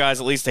seeing you guys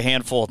at least a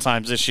handful of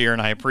times this year,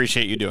 and I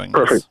appreciate you doing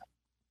this. Perfect.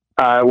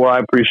 Well, I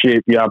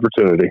appreciate the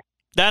opportunity.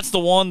 That's the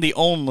one, the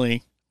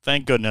only,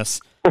 thank goodness,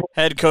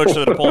 head coach of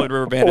the Napoleon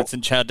River Bandits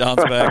and Chad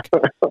Donsbeck.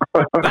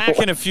 Back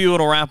in a few,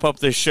 and we'll wrap up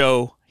this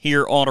show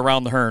here on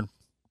Around the Hearn.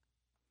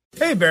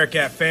 Hey,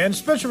 Bearcat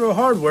fans, Spencerville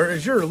Hardware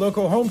is your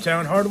local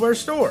hometown hardware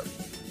store.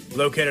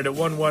 Located at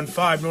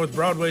 115 North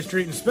Broadway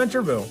Street in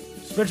Spencerville,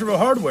 Spencerville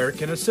Hardware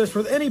can assist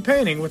with any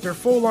painting with their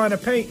full line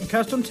of paint and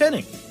custom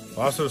tinting.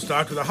 Also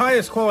stocked with the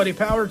highest quality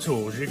power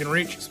tools, you can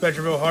reach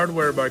Spencerville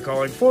Hardware by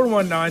calling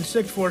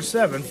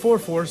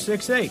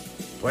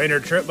 419-647-4468. Plan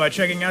your trip by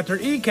checking out their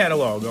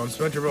e-catalog on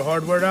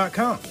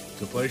SpencervilleHardware.com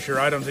to place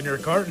your items in your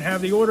cart and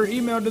have the order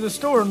emailed to the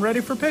store and ready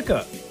for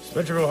pickup.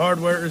 Spencerville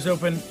Hardware is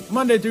open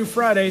Monday through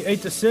Friday,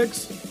 8 to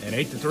 6, and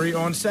 8 to 3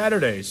 on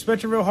Saturdays.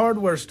 Spencerville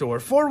Hardware Store,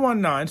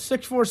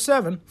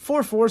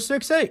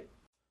 419-647-4468.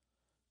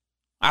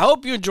 I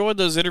hope you enjoyed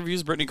those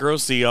interviews. Brittany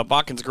Gross, the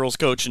Botkins girls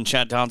coach, and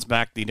Chad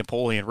Donsbeck, the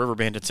Napoleon River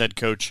Bandits head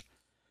coach.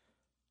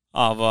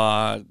 Of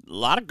a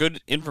lot of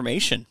good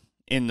information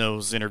in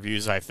those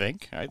interviews, I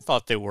think. I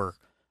thought they were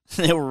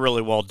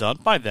really well done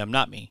by them,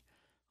 not me.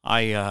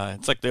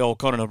 It's like the old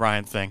Conan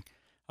O'Brien thing.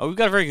 We've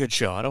got a very good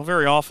show. I don't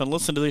very often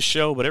listen to this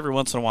show, but every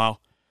once in a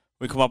while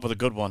we come up with a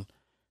good one.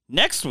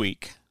 Next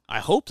week, I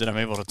hope that I'm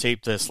able to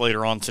tape this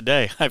later on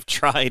today. I've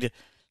tried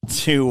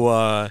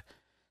to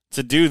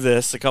do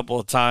this a couple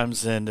of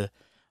times, and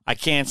I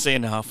can't say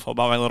enough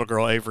about my little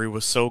girl. Avery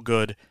was so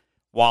good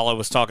while I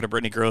was talking to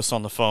Brittany Gross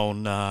on the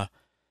phone.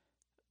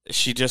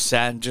 She just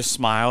sat and just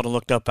smiled and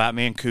looked up at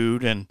me and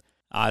cooed, and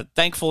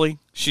thankfully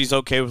she's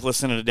okay with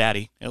listening to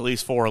Daddy, at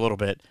least for a little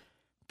bit.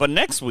 But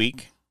next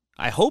week,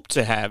 I hope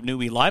to have new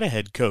Elida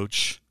head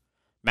coach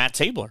Matt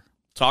Tabler.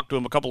 Talked to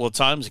him a couple of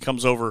times. He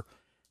comes over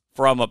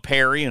from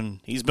Perry,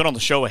 and he's been on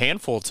the show a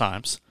handful of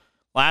times.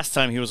 Last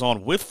time he was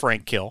on with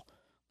Frank Kill,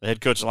 the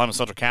head coach of Lima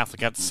Central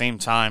Catholic, at the same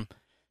time.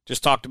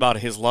 Just talked about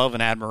his love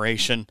and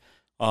admiration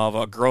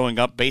of growing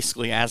up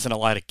basically as an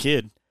Elida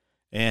kid,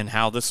 and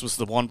how this was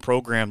the one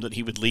program that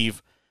he would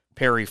leave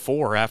Perry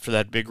for after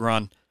that big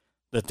run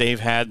that they've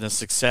had and the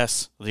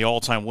success of the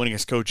all-time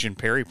winningest coach in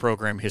Perry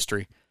program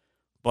history.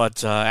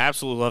 But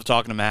absolutely love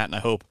talking to Matt, and I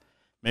hope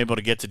I'm able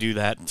to get to do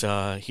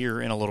that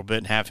here in a little bit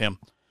and have him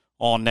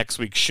on next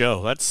week's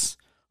show. That's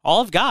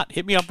all I've got.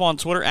 Hit me up on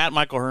Twitter, at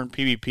Michael Hearn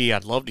PBP.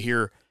 I'd love to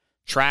hear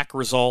track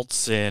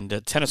results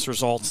and tennis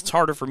results. It's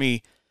harder for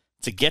me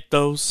to get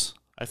those,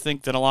 I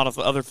think, than a lot of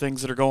the other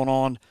things that are going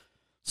on.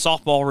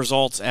 Softball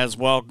results as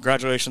well.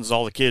 Congratulations to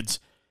all the kids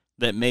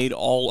that made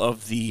all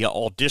of the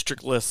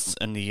all-district lists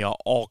and the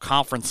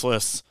all-conference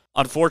lists.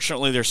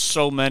 Unfortunately, there's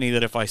so many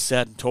that if I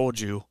sat and told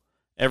you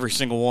every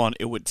single one,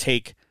 it would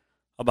take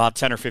about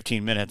 10 or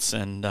 15 minutes,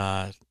 and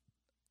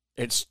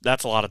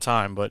that's a lot of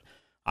time. But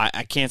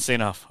I can't say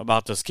enough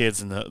about those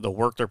kids and the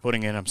work they're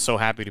putting in. I'm so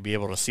happy to be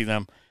able to see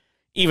them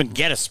even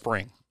get a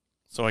spring.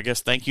 So I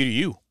guess thank you to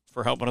you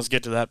for helping us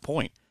get to that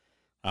point.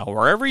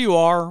 Wherever you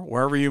are,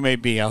 wherever you may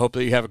be, I hope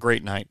that you have a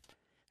great night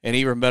and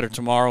even better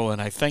tomorrow,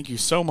 and I thank you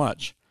so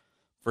much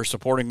for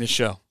supporting this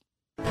show.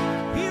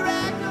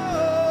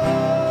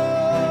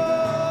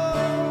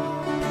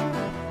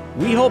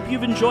 We hope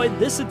you've enjoyed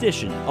this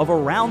edition of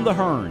Around the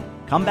Hearn.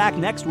 Come back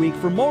next week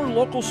for more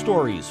local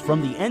stories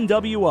from the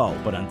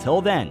NWO. But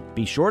until then,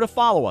 be sure to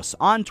follow us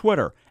on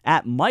Twitter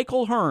at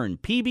Michael Hearn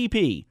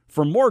PBP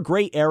for more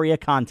great area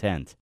content.